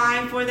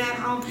qualified for that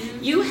home.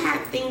 You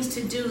had things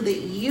to do that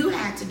you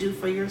had to do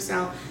for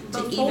yourself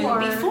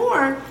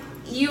before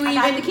you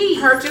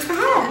even purchased the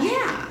home.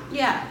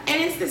 Yeah.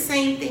 And it's the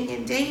same thing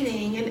in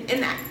dating.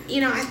 And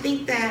I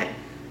think that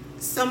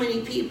so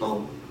many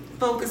people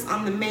focus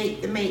on the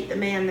mate, the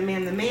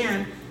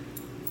man.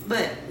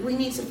 But we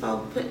need to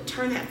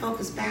turn that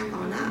focus back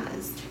on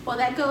us. Well,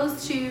 that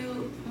goes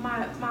to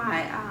my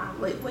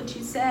what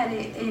you said.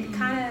 It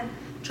kind of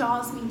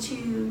draws me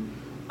to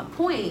a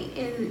point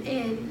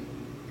in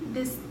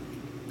this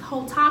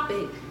whole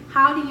topic.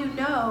 How do you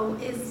know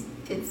it's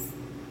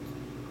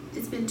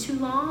been too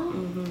long?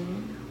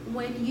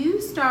 When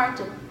you start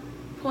to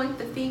point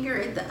the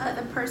finger at the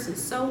other person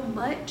so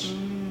much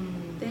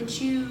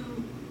that you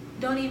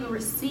don't even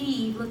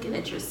receive looking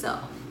at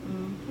yourself.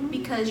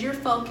 Because you're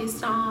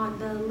focused on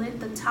the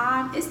length of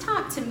time. It's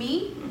time to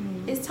me.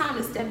 It's time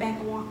to step back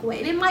and walk away.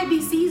 And it might be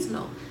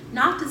seasonal.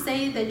 Not to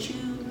say that you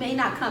may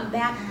not come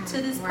back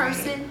to this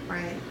person.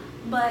 Right.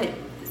 But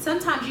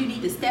sometimes you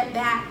need to step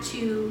back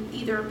to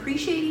either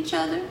appreciate each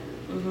other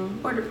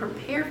or to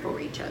prepare for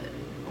each other.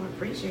 Or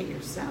appreciate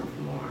yourself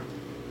more.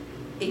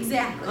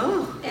 Exactly.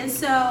 Oh. And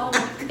so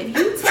if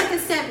you take a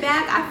step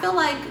back, I feel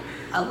like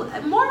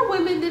more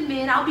women than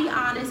men, I'll be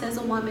honest, as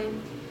a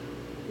woman,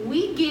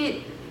 we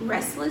get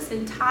restless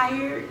and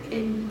tired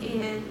and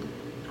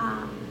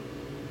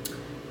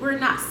we're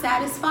not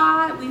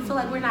satisfied. We feel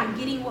like we're not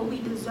getting what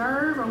we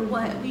deserve or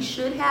what we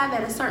should have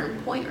at a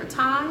certain point or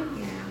time.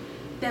 Yeah.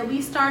 That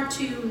we start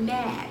to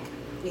nag.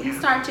 Yeah. We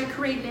start to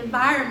create an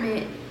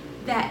environment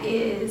that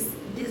is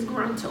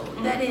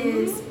disgruntled, that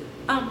is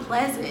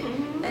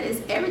unpleasant, that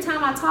is every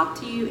time I talk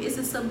to you, it's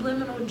a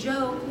subliminal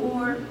joke,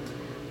 or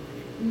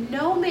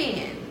no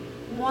man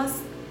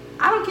wants,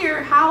 I don't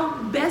care how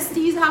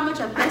much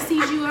of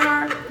besties you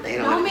are,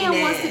 no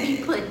man wants to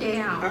be put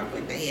down.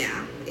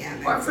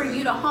 Or for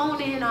you to hone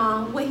in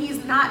on what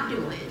he's not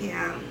doing.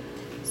 Yeah.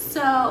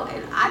 So,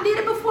 and I did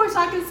it before, so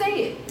I can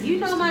say it. You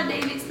know my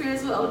dating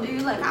experience with old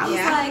dude. Like, I was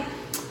like,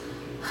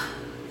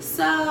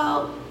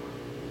 so.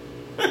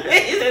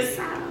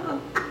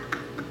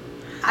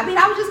 I mean,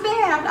 I was just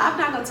bad. I'm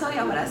not going to tell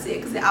y'all what I said,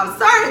 because I was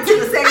starting to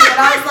the second, but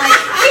I was like,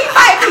 he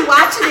might be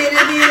watching it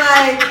and be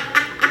like,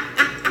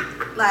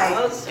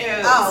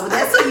 oh,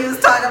 that's what you was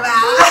talking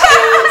about.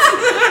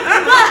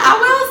 But I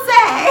will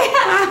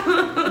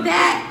say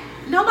that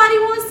nobody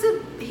wants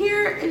to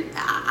hear, and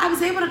I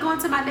was able to go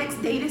into my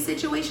next dating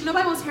situation.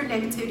 Nobody wants to hear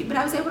negativity, but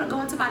I was able to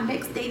go into my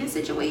next dating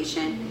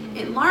situation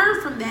and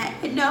learn from that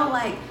and know,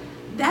 like,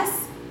 that's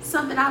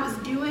something I was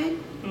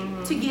doing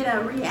to get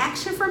a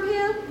reaction from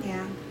him.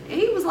 Yeah. And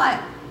he was like,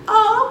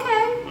 oh,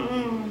 okay.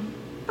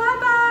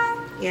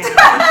 Bye-bye. Yeah.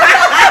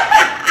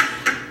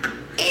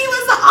 He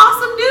was an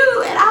awesome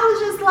dude. And I was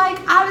just like,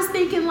 I was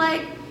thinking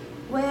like,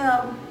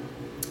 well,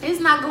 it's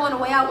not going the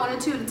way I wanted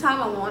to at the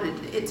time I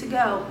wanted it to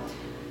go.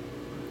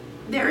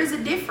 There is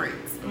a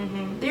difference.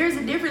 There is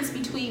a difference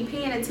between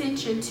paying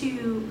attention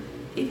to,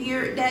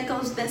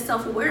 that's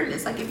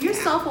self-awareness. Like, if you're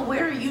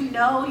self-aware, you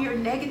know your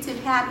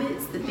negative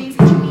habits, the things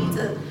that you need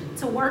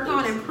to work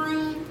on and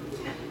improve,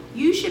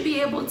 you should be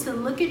able to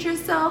look at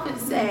yourself and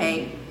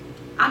say,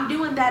 I'm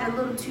doing that a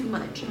little too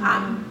much.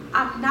 I'm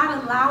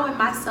not allowing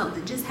myself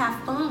to just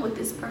have fun with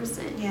this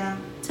person. Yeah.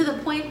 To the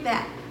point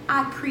that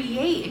I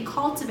create and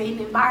cultivate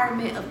an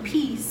environment of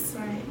peace.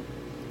 Right.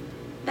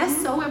 That's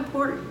so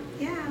important.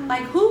 Yeah.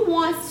 Like, who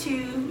wants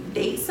to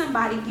date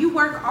somebody? You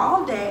work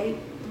all day,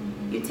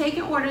 you're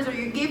taking orders or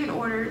you're giving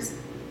orders,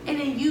 and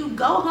then you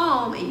go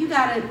home and you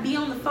gotta be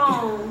on the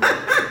phone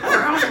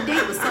or on a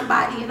date with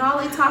somebody, and all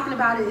they're talking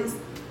about is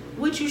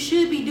what you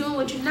should be doing,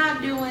 what you're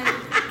not doing.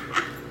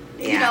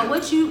 You know,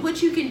 what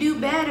you can do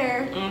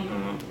better,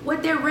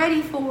 what they're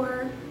ready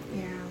for.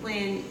 Yeah.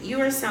 When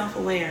you are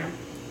self-aware,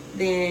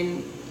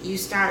 then you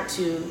start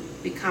to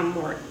become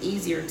more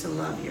easier to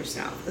love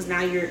yourself, because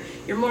now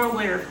you're more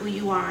aware of who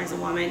you are as a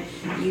woman.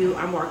 You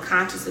are more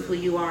conscious of who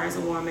you are as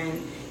a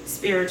woman,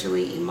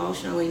 spiritually,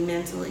 emotionally,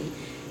 mentally.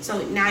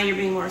 So now you're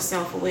being more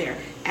self-aware.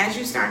 As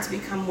you start to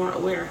become more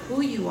aware of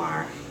who you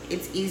are,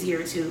 it's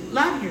easier to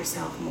love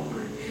yourself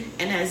more.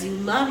 And as you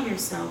love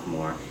yourself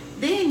more,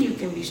 then you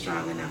can be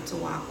strong enough to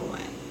walk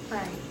away.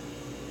 Right.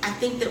 I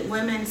think that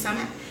women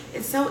somehow,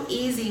 it's so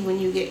easy when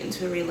you get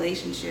into a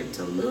relationship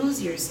to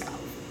lose yourself.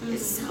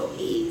 It's so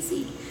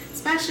easy,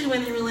 especially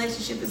when the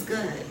relationship is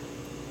good.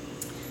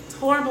 It's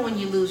horrible when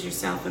you lose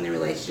yourself when the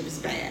relationship is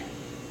bad.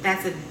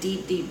 That's a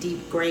deep, deep,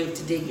 deep grave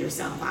to dig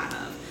yourself out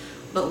of.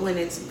 But when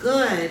it's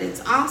good,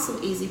 it's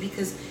also easy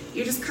because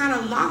you're just kind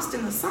of lost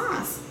in the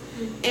sauce.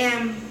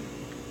 And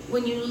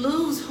when you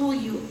lose who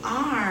you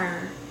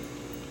are,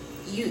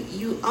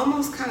 you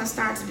almost kind of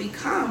start to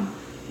become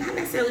not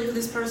necessarily who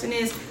this person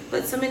is,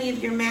 but so many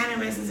of your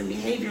mannerisms and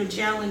behavior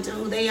gel into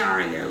who they are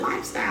and their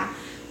lifestyle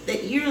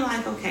that you're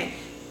like, okay,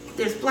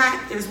 there's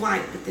black, there's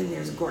white, but then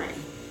there's gray.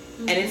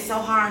 And it's so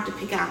hard to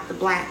pick out the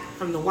black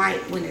from the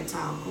white when it's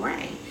all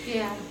gray.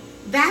 Yeah.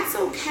 That's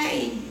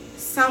okay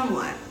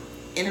somewhat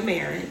in a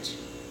marriage.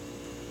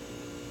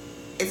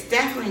 It's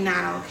definitely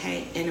not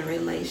okay in a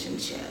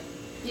relationship.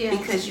 Yeah.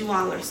 Because you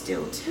all are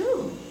still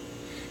two.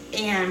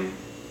 And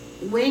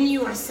when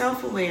you are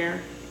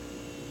self-aware,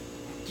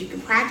 you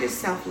can practice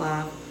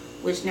self-love,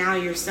 which now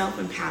you're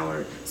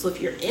self-empowered. So if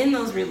you're in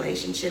those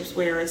relationships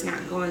where it's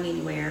not going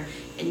anywhere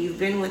and you've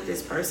been with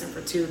this person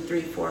for 2,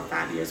 3, 4,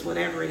 5 years,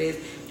 whatever it is,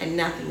 and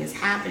nothing is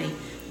happening,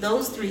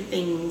 those three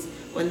things,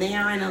 when they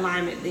are in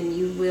alignment, then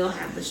you will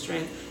have the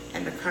strength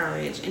and the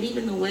courage and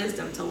even the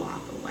wisdom to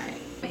walk away.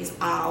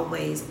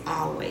 Always,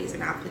 always,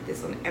 and I'll put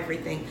this on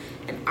everything,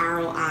 an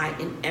ROI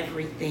in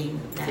everything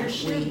that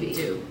we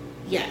do.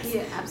 Yes.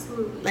 Yeah,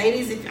 absolutely.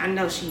 Ladies, I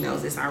know she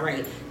knows this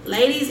already.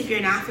 Ladies, if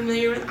you're not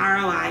familiar with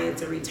ROI,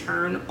 it's a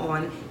return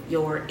on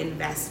your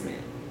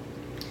investment.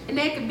 And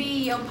that could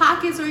be your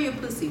pockets or your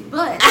pussy,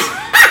 but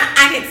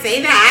I didn't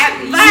say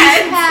that, you but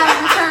should have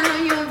a return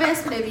on your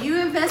investment. If you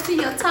invest in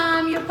your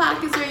time, your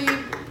pockets, or your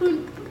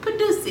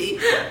pussy,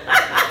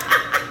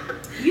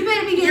 you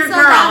better be getting your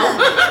something out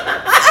of it.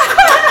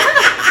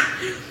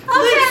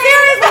 Look,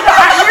 seriously,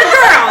 your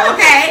girl,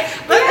 okay?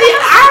 But the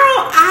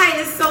ROI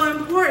is so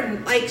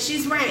important. Like,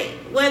 she's right.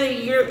 Whether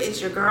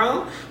it's your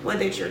girl,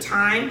 whether it's your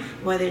time,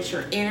 whether it's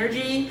your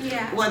energy,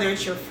 whether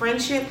it's your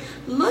friendship.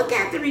 Look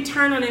at the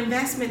return on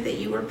investment that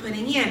you were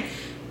putting in.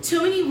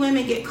 Too many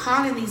women get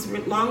caught in these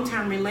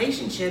long-term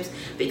relationships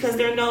because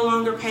they're no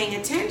longer paying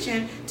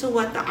attention to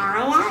what the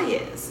ROI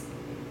is.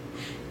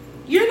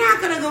 You're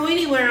not going to go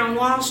anywhere on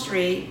Wall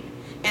Street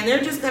and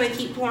they're just going to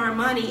keep pouring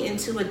money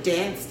into a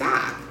dead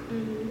stock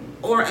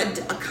or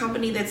a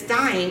company that's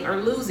dying or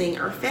losing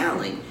or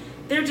failing.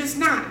 They're just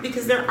not,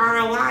 because their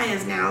ROI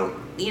is now,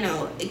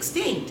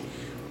 extinct.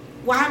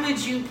 Why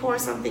would you pour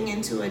something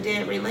into a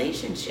dead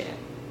relationship?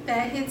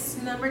 That hits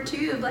number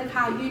 2 of like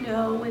how you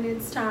know when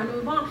it's time to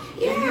move on.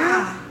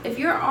 Yeah. If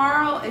you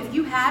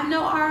have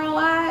no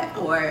ROI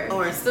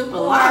or it's super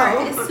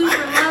low. It's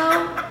super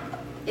low,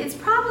 it's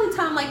probably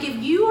time. Like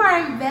if you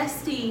are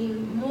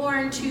investing more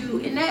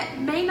into, and that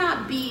may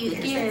not be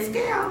again.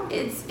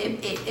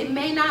 It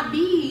may not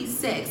be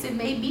sex. It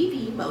may be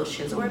the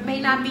emotions, or it may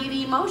not be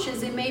the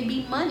emotions. It may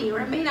be money,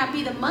 or it may not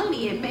be the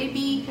money. It may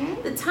be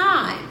the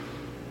time.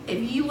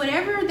 If you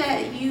whatever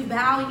that you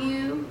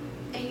value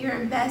and you're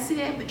invested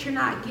in, but you're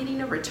not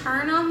getting a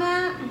return on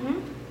that,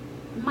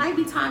 it might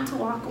be time to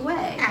walk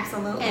away.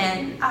 Absolutely.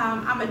 And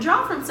I'm going to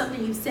draw from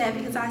something you said,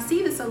 because I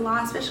see this a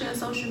lot, especially on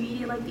social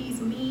media, like these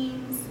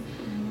memes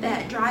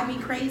that drive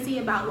me crazy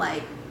about,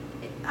 like,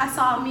 I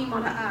saw a meme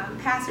on a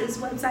pastor's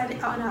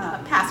website, on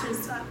a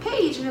pastor's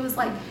page, and it was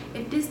like,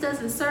 if this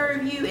doesn't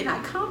serve you, and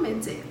I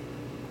commented.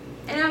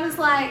 And I was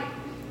like,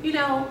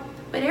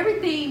 but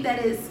everything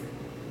that is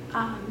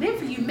meant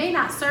for you may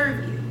not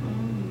serve you.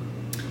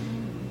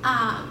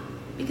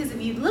 Because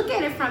if you look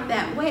at it from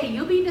that way,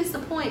 you'll be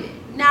disappointed.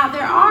 Now,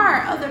 there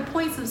are other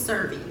points of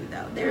serving you,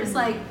 though. There's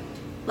like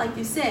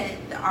you said,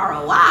 the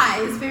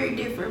ROI is very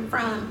different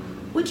from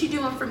what you're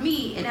doing for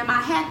me, and am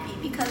I happy?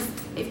 Because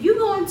if you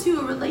go into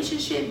a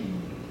relationship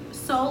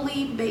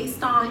solely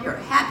based on your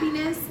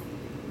happiness,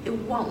 it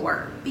won't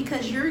work,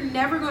 because you're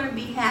never going to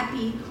be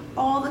happy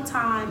all the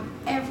time,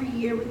 every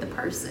year with the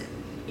person.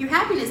 Your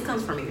happiness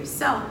comes from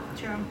yourself.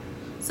 True.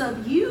 So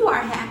if you are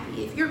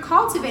happy, if you're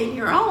cultivating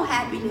your own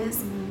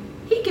happiness,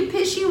 he can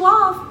piss you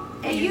off,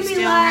 and you be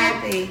like,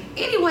 happy.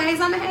 Anyways,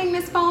 I'm gonna hang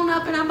this phone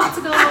up, and I'm about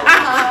to go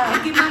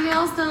get my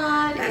nails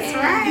done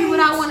do what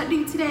I want to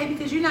do today,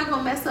 because you're not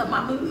gonna mess up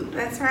my mood.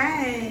 That's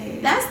right.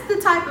 That's the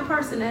type of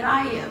person that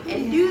I am.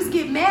 And dudes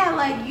get mad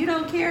like, you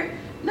don't care.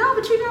 No,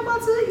 but you're not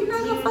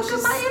gonna fuck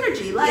up my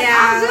energy. Like,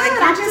 I'm good.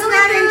 Like, you're just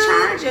not in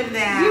charge of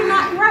that. You're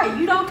not right.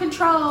 You don't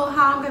control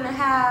how I'm gonna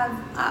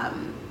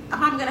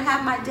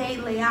have my day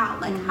lay out,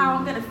 like how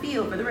I'm gonna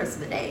feel for the rest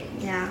of the day.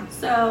 Yeah.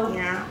 So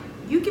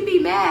you can be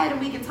mad, and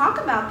we can talk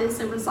about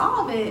this and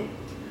resolve it.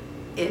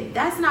 If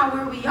that's not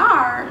where we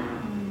are,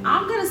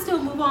 I'm gonna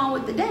still move on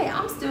with the day.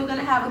 I'm still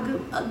gonna have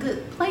a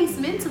good place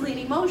mentally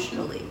and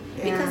emotionally,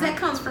 because that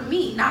comes from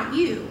me, not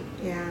you.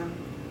 Yeah.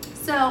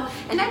 So,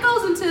 and that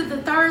goes into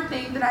the third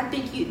thing that I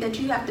think that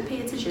you have to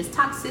pay attention is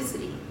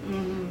toxicity.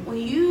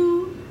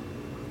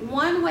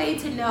 One way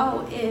to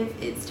know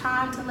if it's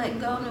time to let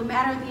go, no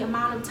matter the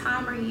amount of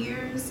time or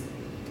years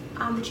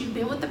that you've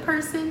been with the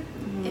person,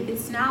 if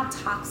it's now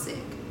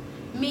toxic.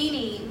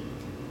 Meaning,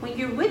 when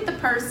you're with the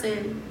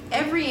person,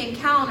 every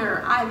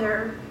encounter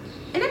either,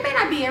 and it may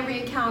not be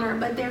every encounter,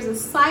 but there's a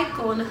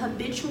cycle and a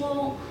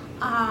habitual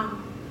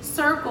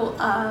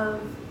circle of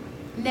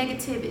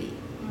negativity.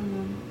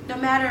 No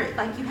matter,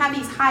 like, you have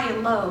these high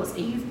and lows,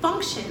 and you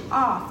function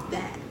off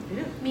that.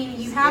 Meaning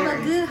you have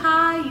a good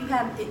high,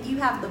 you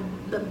have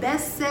the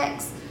best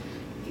sex,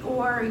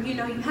 or you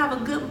have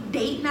a good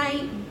date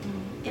night,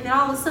 and then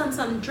all of a sudden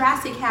something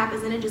drastic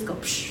happens and it just goes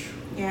psh.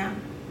 Yeah.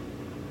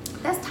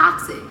 That's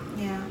toxic.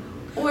 Yeah.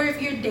 Or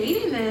if you're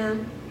dating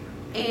them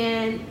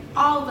and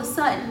all of a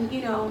sudden,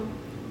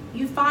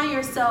 you find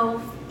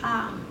yourself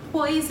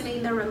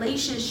poisoning the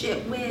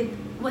relationship with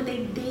what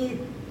they did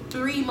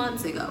 3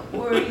 months ago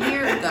or a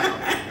year ago.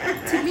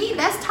 To me,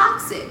 that's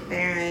toxic.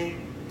 Very.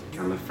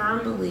 I'm a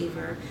firm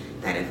believer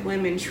that if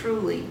women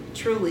truly,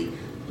 truly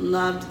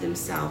loved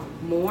themselves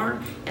more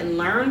and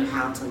learned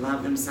how to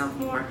love themselves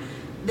more,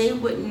 they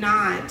would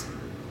not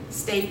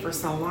stay for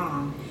so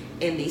long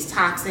in these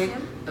toxic,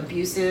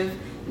 abusive,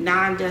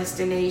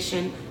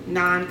 non-destination,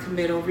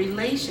 non-committal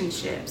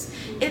relationships.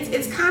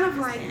 It's kind of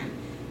like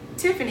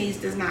Tiffany's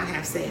does not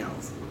have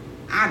sales.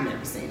 I've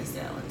never seen a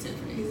sale at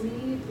Tiffany's.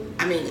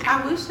 I mean,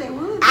 I wish they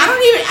would.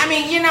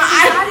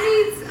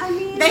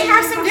 They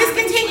have some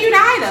discontinued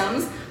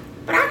items,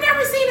 but I've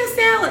never seen a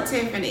sale at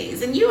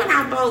Tiffany's. And you and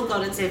I both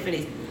go to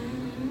Tiffany's.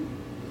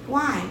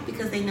 Why?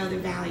 Because they know their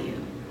value.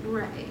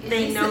 Right.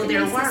 They know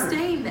their worth.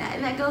 Sustain that.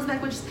 And that goes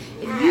back with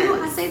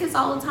I say this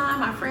all the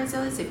time, my friends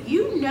say this, if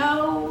you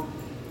know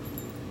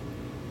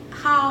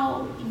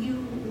how you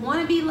want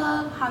to be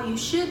loved, how you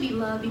should be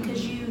loved,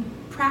 because you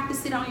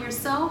practice it on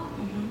yourself,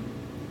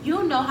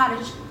 you'll know how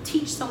to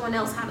teach someone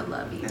else how to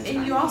love you.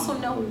 And you also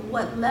know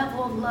what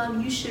level of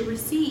love you should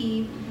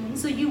receive,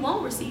 so you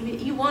won't receive it.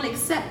 You won't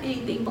accept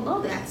anything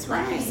below that. That's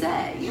like you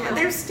said.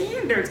 There's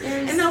standards.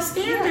 And those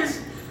standards,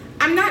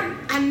 I'm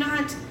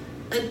not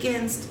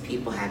against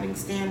people having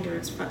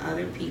standards for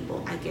other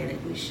people. I get it,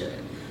 we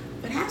should.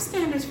 but have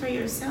standards for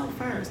yourself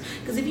first.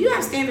 Because if you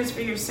have standards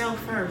for yourself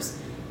first,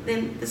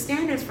 then the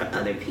standards for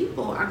other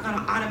people are going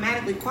to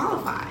automatically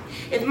qualify.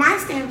 If my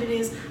standard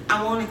is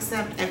I won't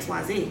accept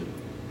XYZ,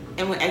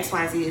 and when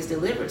XYZ is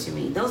delivered to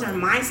me, those are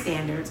my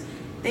standards.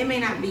 They may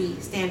not be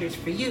standards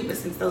for you, but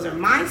since those are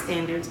my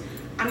standards,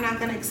 I'm not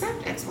going to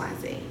accept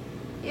XYZ.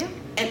 Yeah.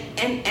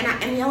 And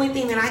the only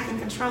thing that I can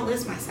control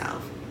is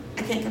myself.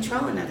 I can't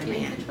control another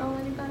man. Can't control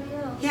anybody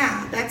else.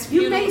 Yeah, that's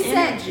futile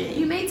energy.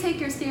 You may take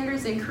your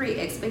standards and create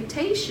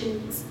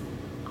expectations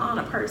on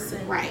a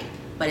person. Right.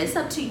 But it's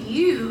up to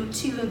you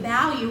to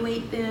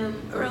evaluate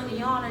them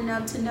early on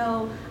enough to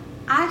know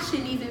I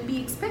shouldn't even be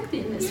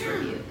expecting this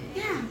from you.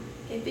 Yeah.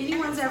 If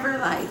anyone's ever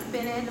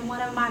been in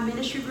one of my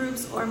ministry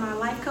groups or my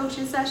life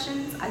coaching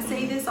sessions, I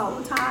say this all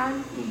the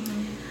time.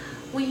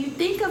 When you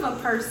think of a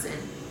person,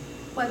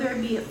 whether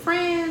it be a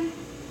friend,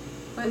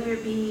 whether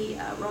it be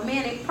a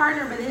romantic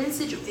partner, but in this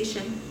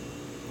situation,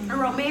 a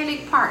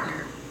romantic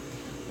partner,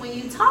 when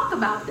you talk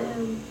about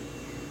them,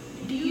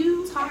 do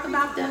you talk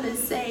about them and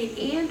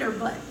say and or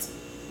but?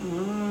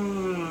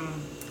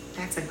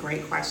 That's a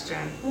great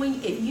question.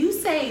 If you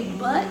say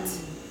but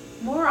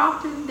more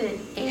often than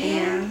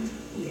and,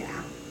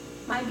 yeah,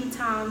 might be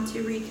time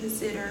to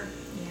reconsider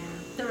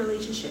the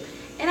relationship.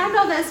 And I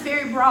know that's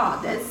very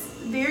broad. That's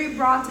very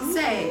broad to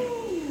say,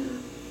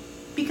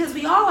 because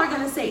we all are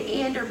going to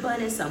say and or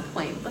but at some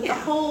point. But the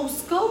whole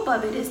scope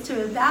of it is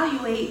to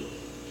evaluate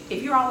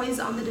if you're always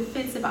on the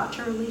defense about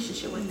your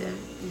relationship with them.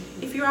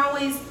 If you're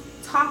always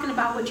talking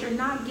about what you're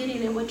not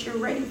getting and what you're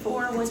ready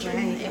for and what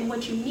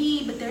you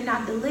need, but they're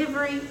not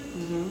delivering,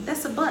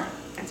 that's a but.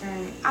 That's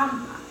right.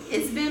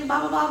 It's been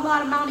blah, blah, blah,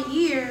 blah amount of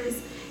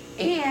years,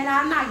 and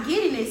I'm not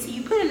getting it, so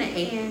you put in an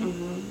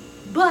and,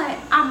 but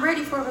I'm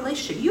ready for a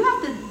relationship. You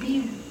have to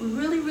be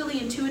really, really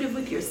intuitive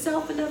with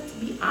yourself enough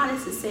to be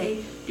honest to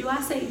say, do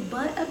I say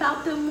but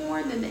about them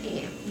more than the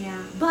and?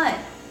 Yeah. But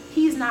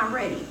he's not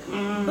ready.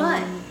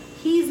 But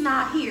he's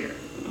not here.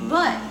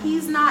 But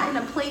he's not in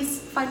a place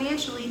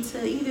financially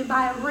to even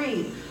buy a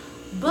ring.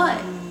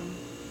 But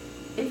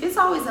if it's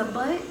always a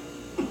but,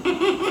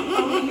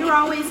 or when you're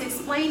always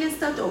explaining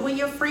stuff, or when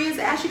your friends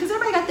ask you, because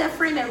everybody got that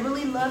friend that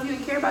really love you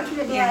and care about you,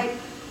 they be like,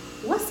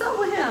 what's up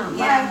with him?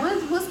 Yeah.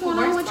 Like, what's going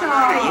on with y'all?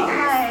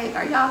 Like,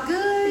 are y'all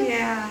good?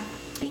 Yeah.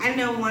 I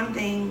know one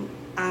thing,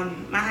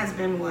 my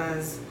husband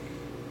was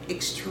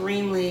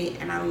extremely,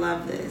 and I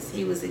love this,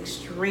 he was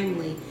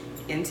extremely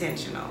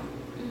intentional.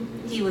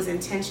 He was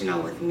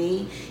intentional with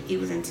me. He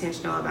was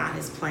intentional about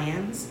his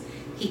plans.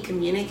 He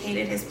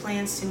communicated his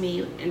plans to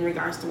me in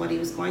regards to what he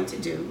was going to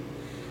do.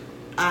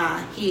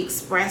 He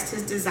expressed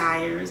his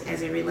desires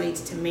as it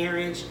relates to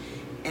marriage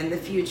and the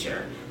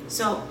future.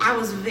 So I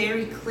was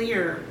very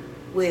clear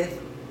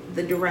with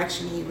the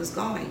direction he was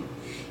going.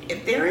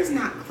 If there is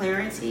not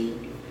clarity,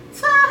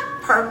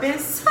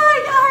 purpose,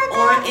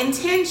 or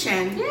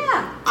intention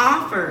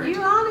offered,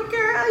 You on it,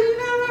 girl? You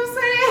know what I'm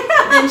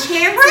saying? then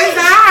chances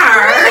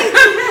are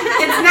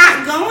it's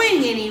not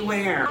going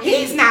anywhere.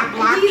 He's not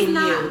blocking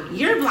you.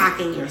 You're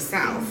blocking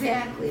yourself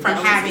from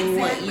having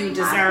what you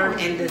deserve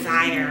and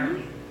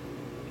desire.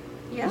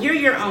 You're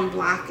your own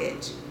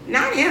blockage,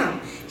 not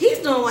him. He's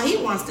doing what he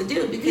wants to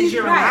do because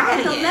you're allowing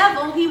it. At the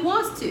level he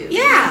wants to.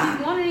 Yeah. If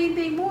he wanted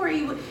anything more,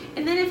 he would.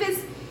 And then if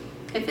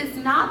it's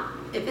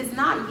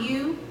not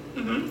you,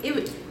 it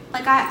would.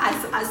 Like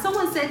I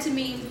someone said to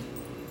me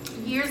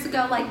years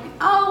ago, like,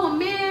 oh, a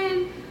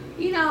man,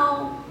 you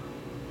know,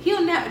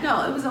 he'll never.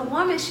 No, it was a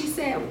woman. She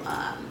said,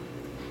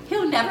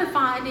 he'll never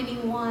find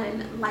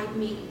anyone like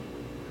me.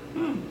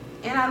 And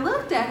I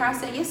looked at her. I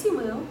said, yes, he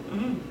will.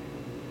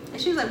 And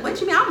she was like, what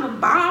you mean? I'm a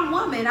bomb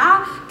woman.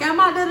 I got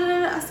my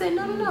da-da-da-da. I said,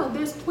 no.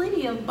 There's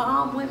plenty of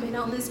bomb women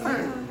on this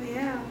earth.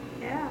 Yeah.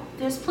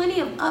 There's plenty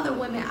of other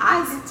women.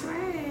 That's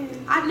right.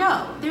 I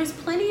know. There's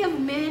plenty of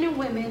men and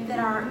women that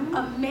are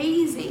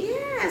amazing.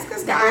 Yes,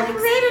 because God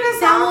created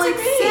us all to be.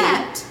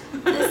 That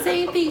will accept the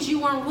same things you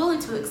weren't willing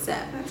to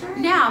accept. That's right.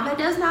 Now, that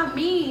does not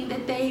mean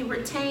that they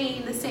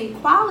retain the same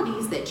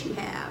qualities that you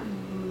have.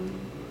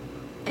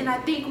 And I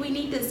think we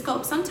need to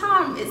scope.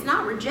 Sometimes it's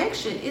not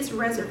rejection, it's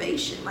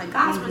reservation. Like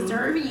God's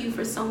reserving you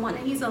for someone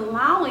and he's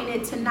allowing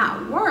it to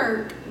not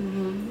work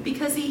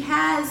because he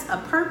has a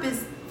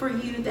purpose for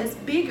you that's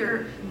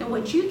bigger than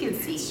what you can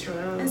see. That's true.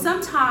 And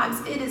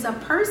sometimes it is a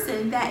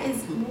person that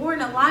is more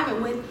in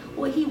alignment with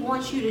what he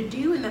wants you to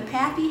do and the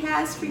path he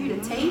has for you to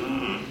take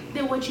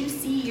than what you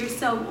see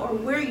yourself or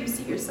where you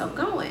see yourself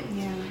going.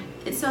 Yeah.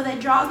 And so that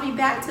draws me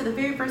back to the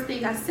very first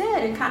thing I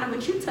said and kind of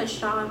what you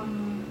touched on.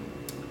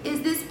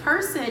 Is this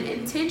person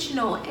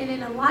intentional and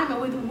in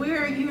alignment with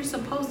where you're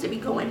supposed to be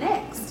going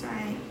next? That's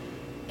right.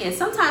 And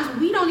sometimes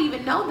we don't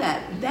even know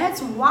that. That's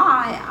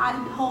why I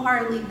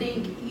wholeheartedly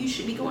think you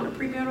should be going to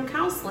premarital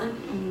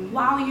counseling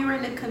while you're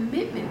in the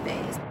commitment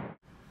phase.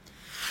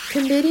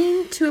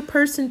 Committing to a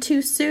person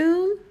too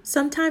soon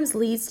sometimes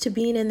leads to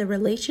being in the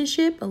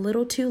relationship a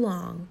little too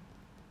long.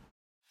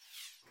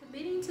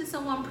 Committing to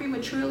someone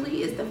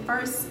prematurely is the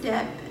first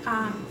step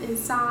and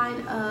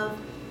sign of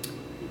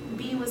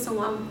being with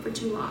someone for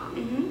too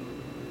long.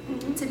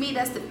 To me,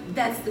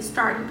 that's the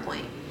starting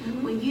point.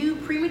 When you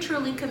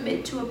prematurely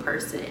commit to a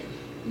person,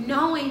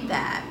 knowing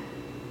that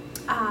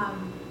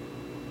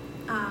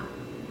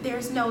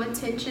there's no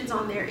intentions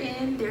on their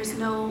end, there's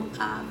no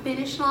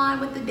finish line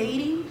with the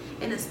dating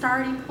and a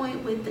starting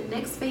point with the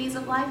next phase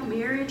of life,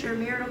 marriage or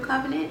marital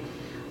covenant,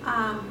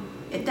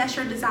 if that's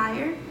your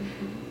desire,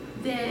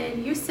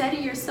 then you're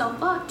setting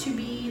yourself up to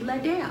be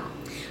let down.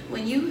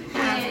 When you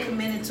have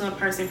committed to a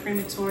person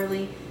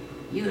prematurely,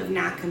 you have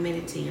not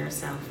committed to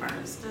yourself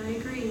first. I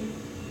agree.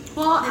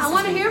 Well, I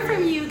want to hear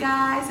from you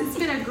guys. It's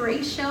been a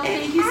great show.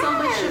 Thank you so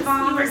much,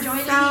 Siobhan, for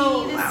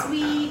joining me this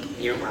week.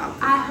 You're welcome.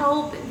 I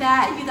hope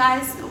that you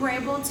guys were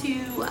able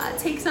to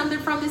take something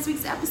from this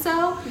week's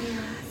episode.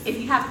 If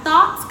you have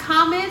thoughts,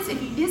 comments,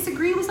 if you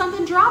disagree with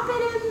something, drop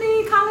it in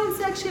the comment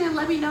section and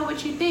let me know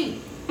what you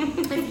think.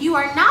 If you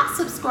are not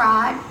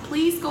subscribed,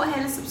 please go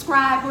ahead and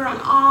subscribe. We're on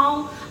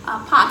all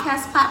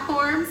podcast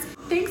platforms.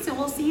 Thanks, and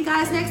we'll see you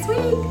guys next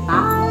week.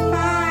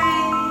 Bye.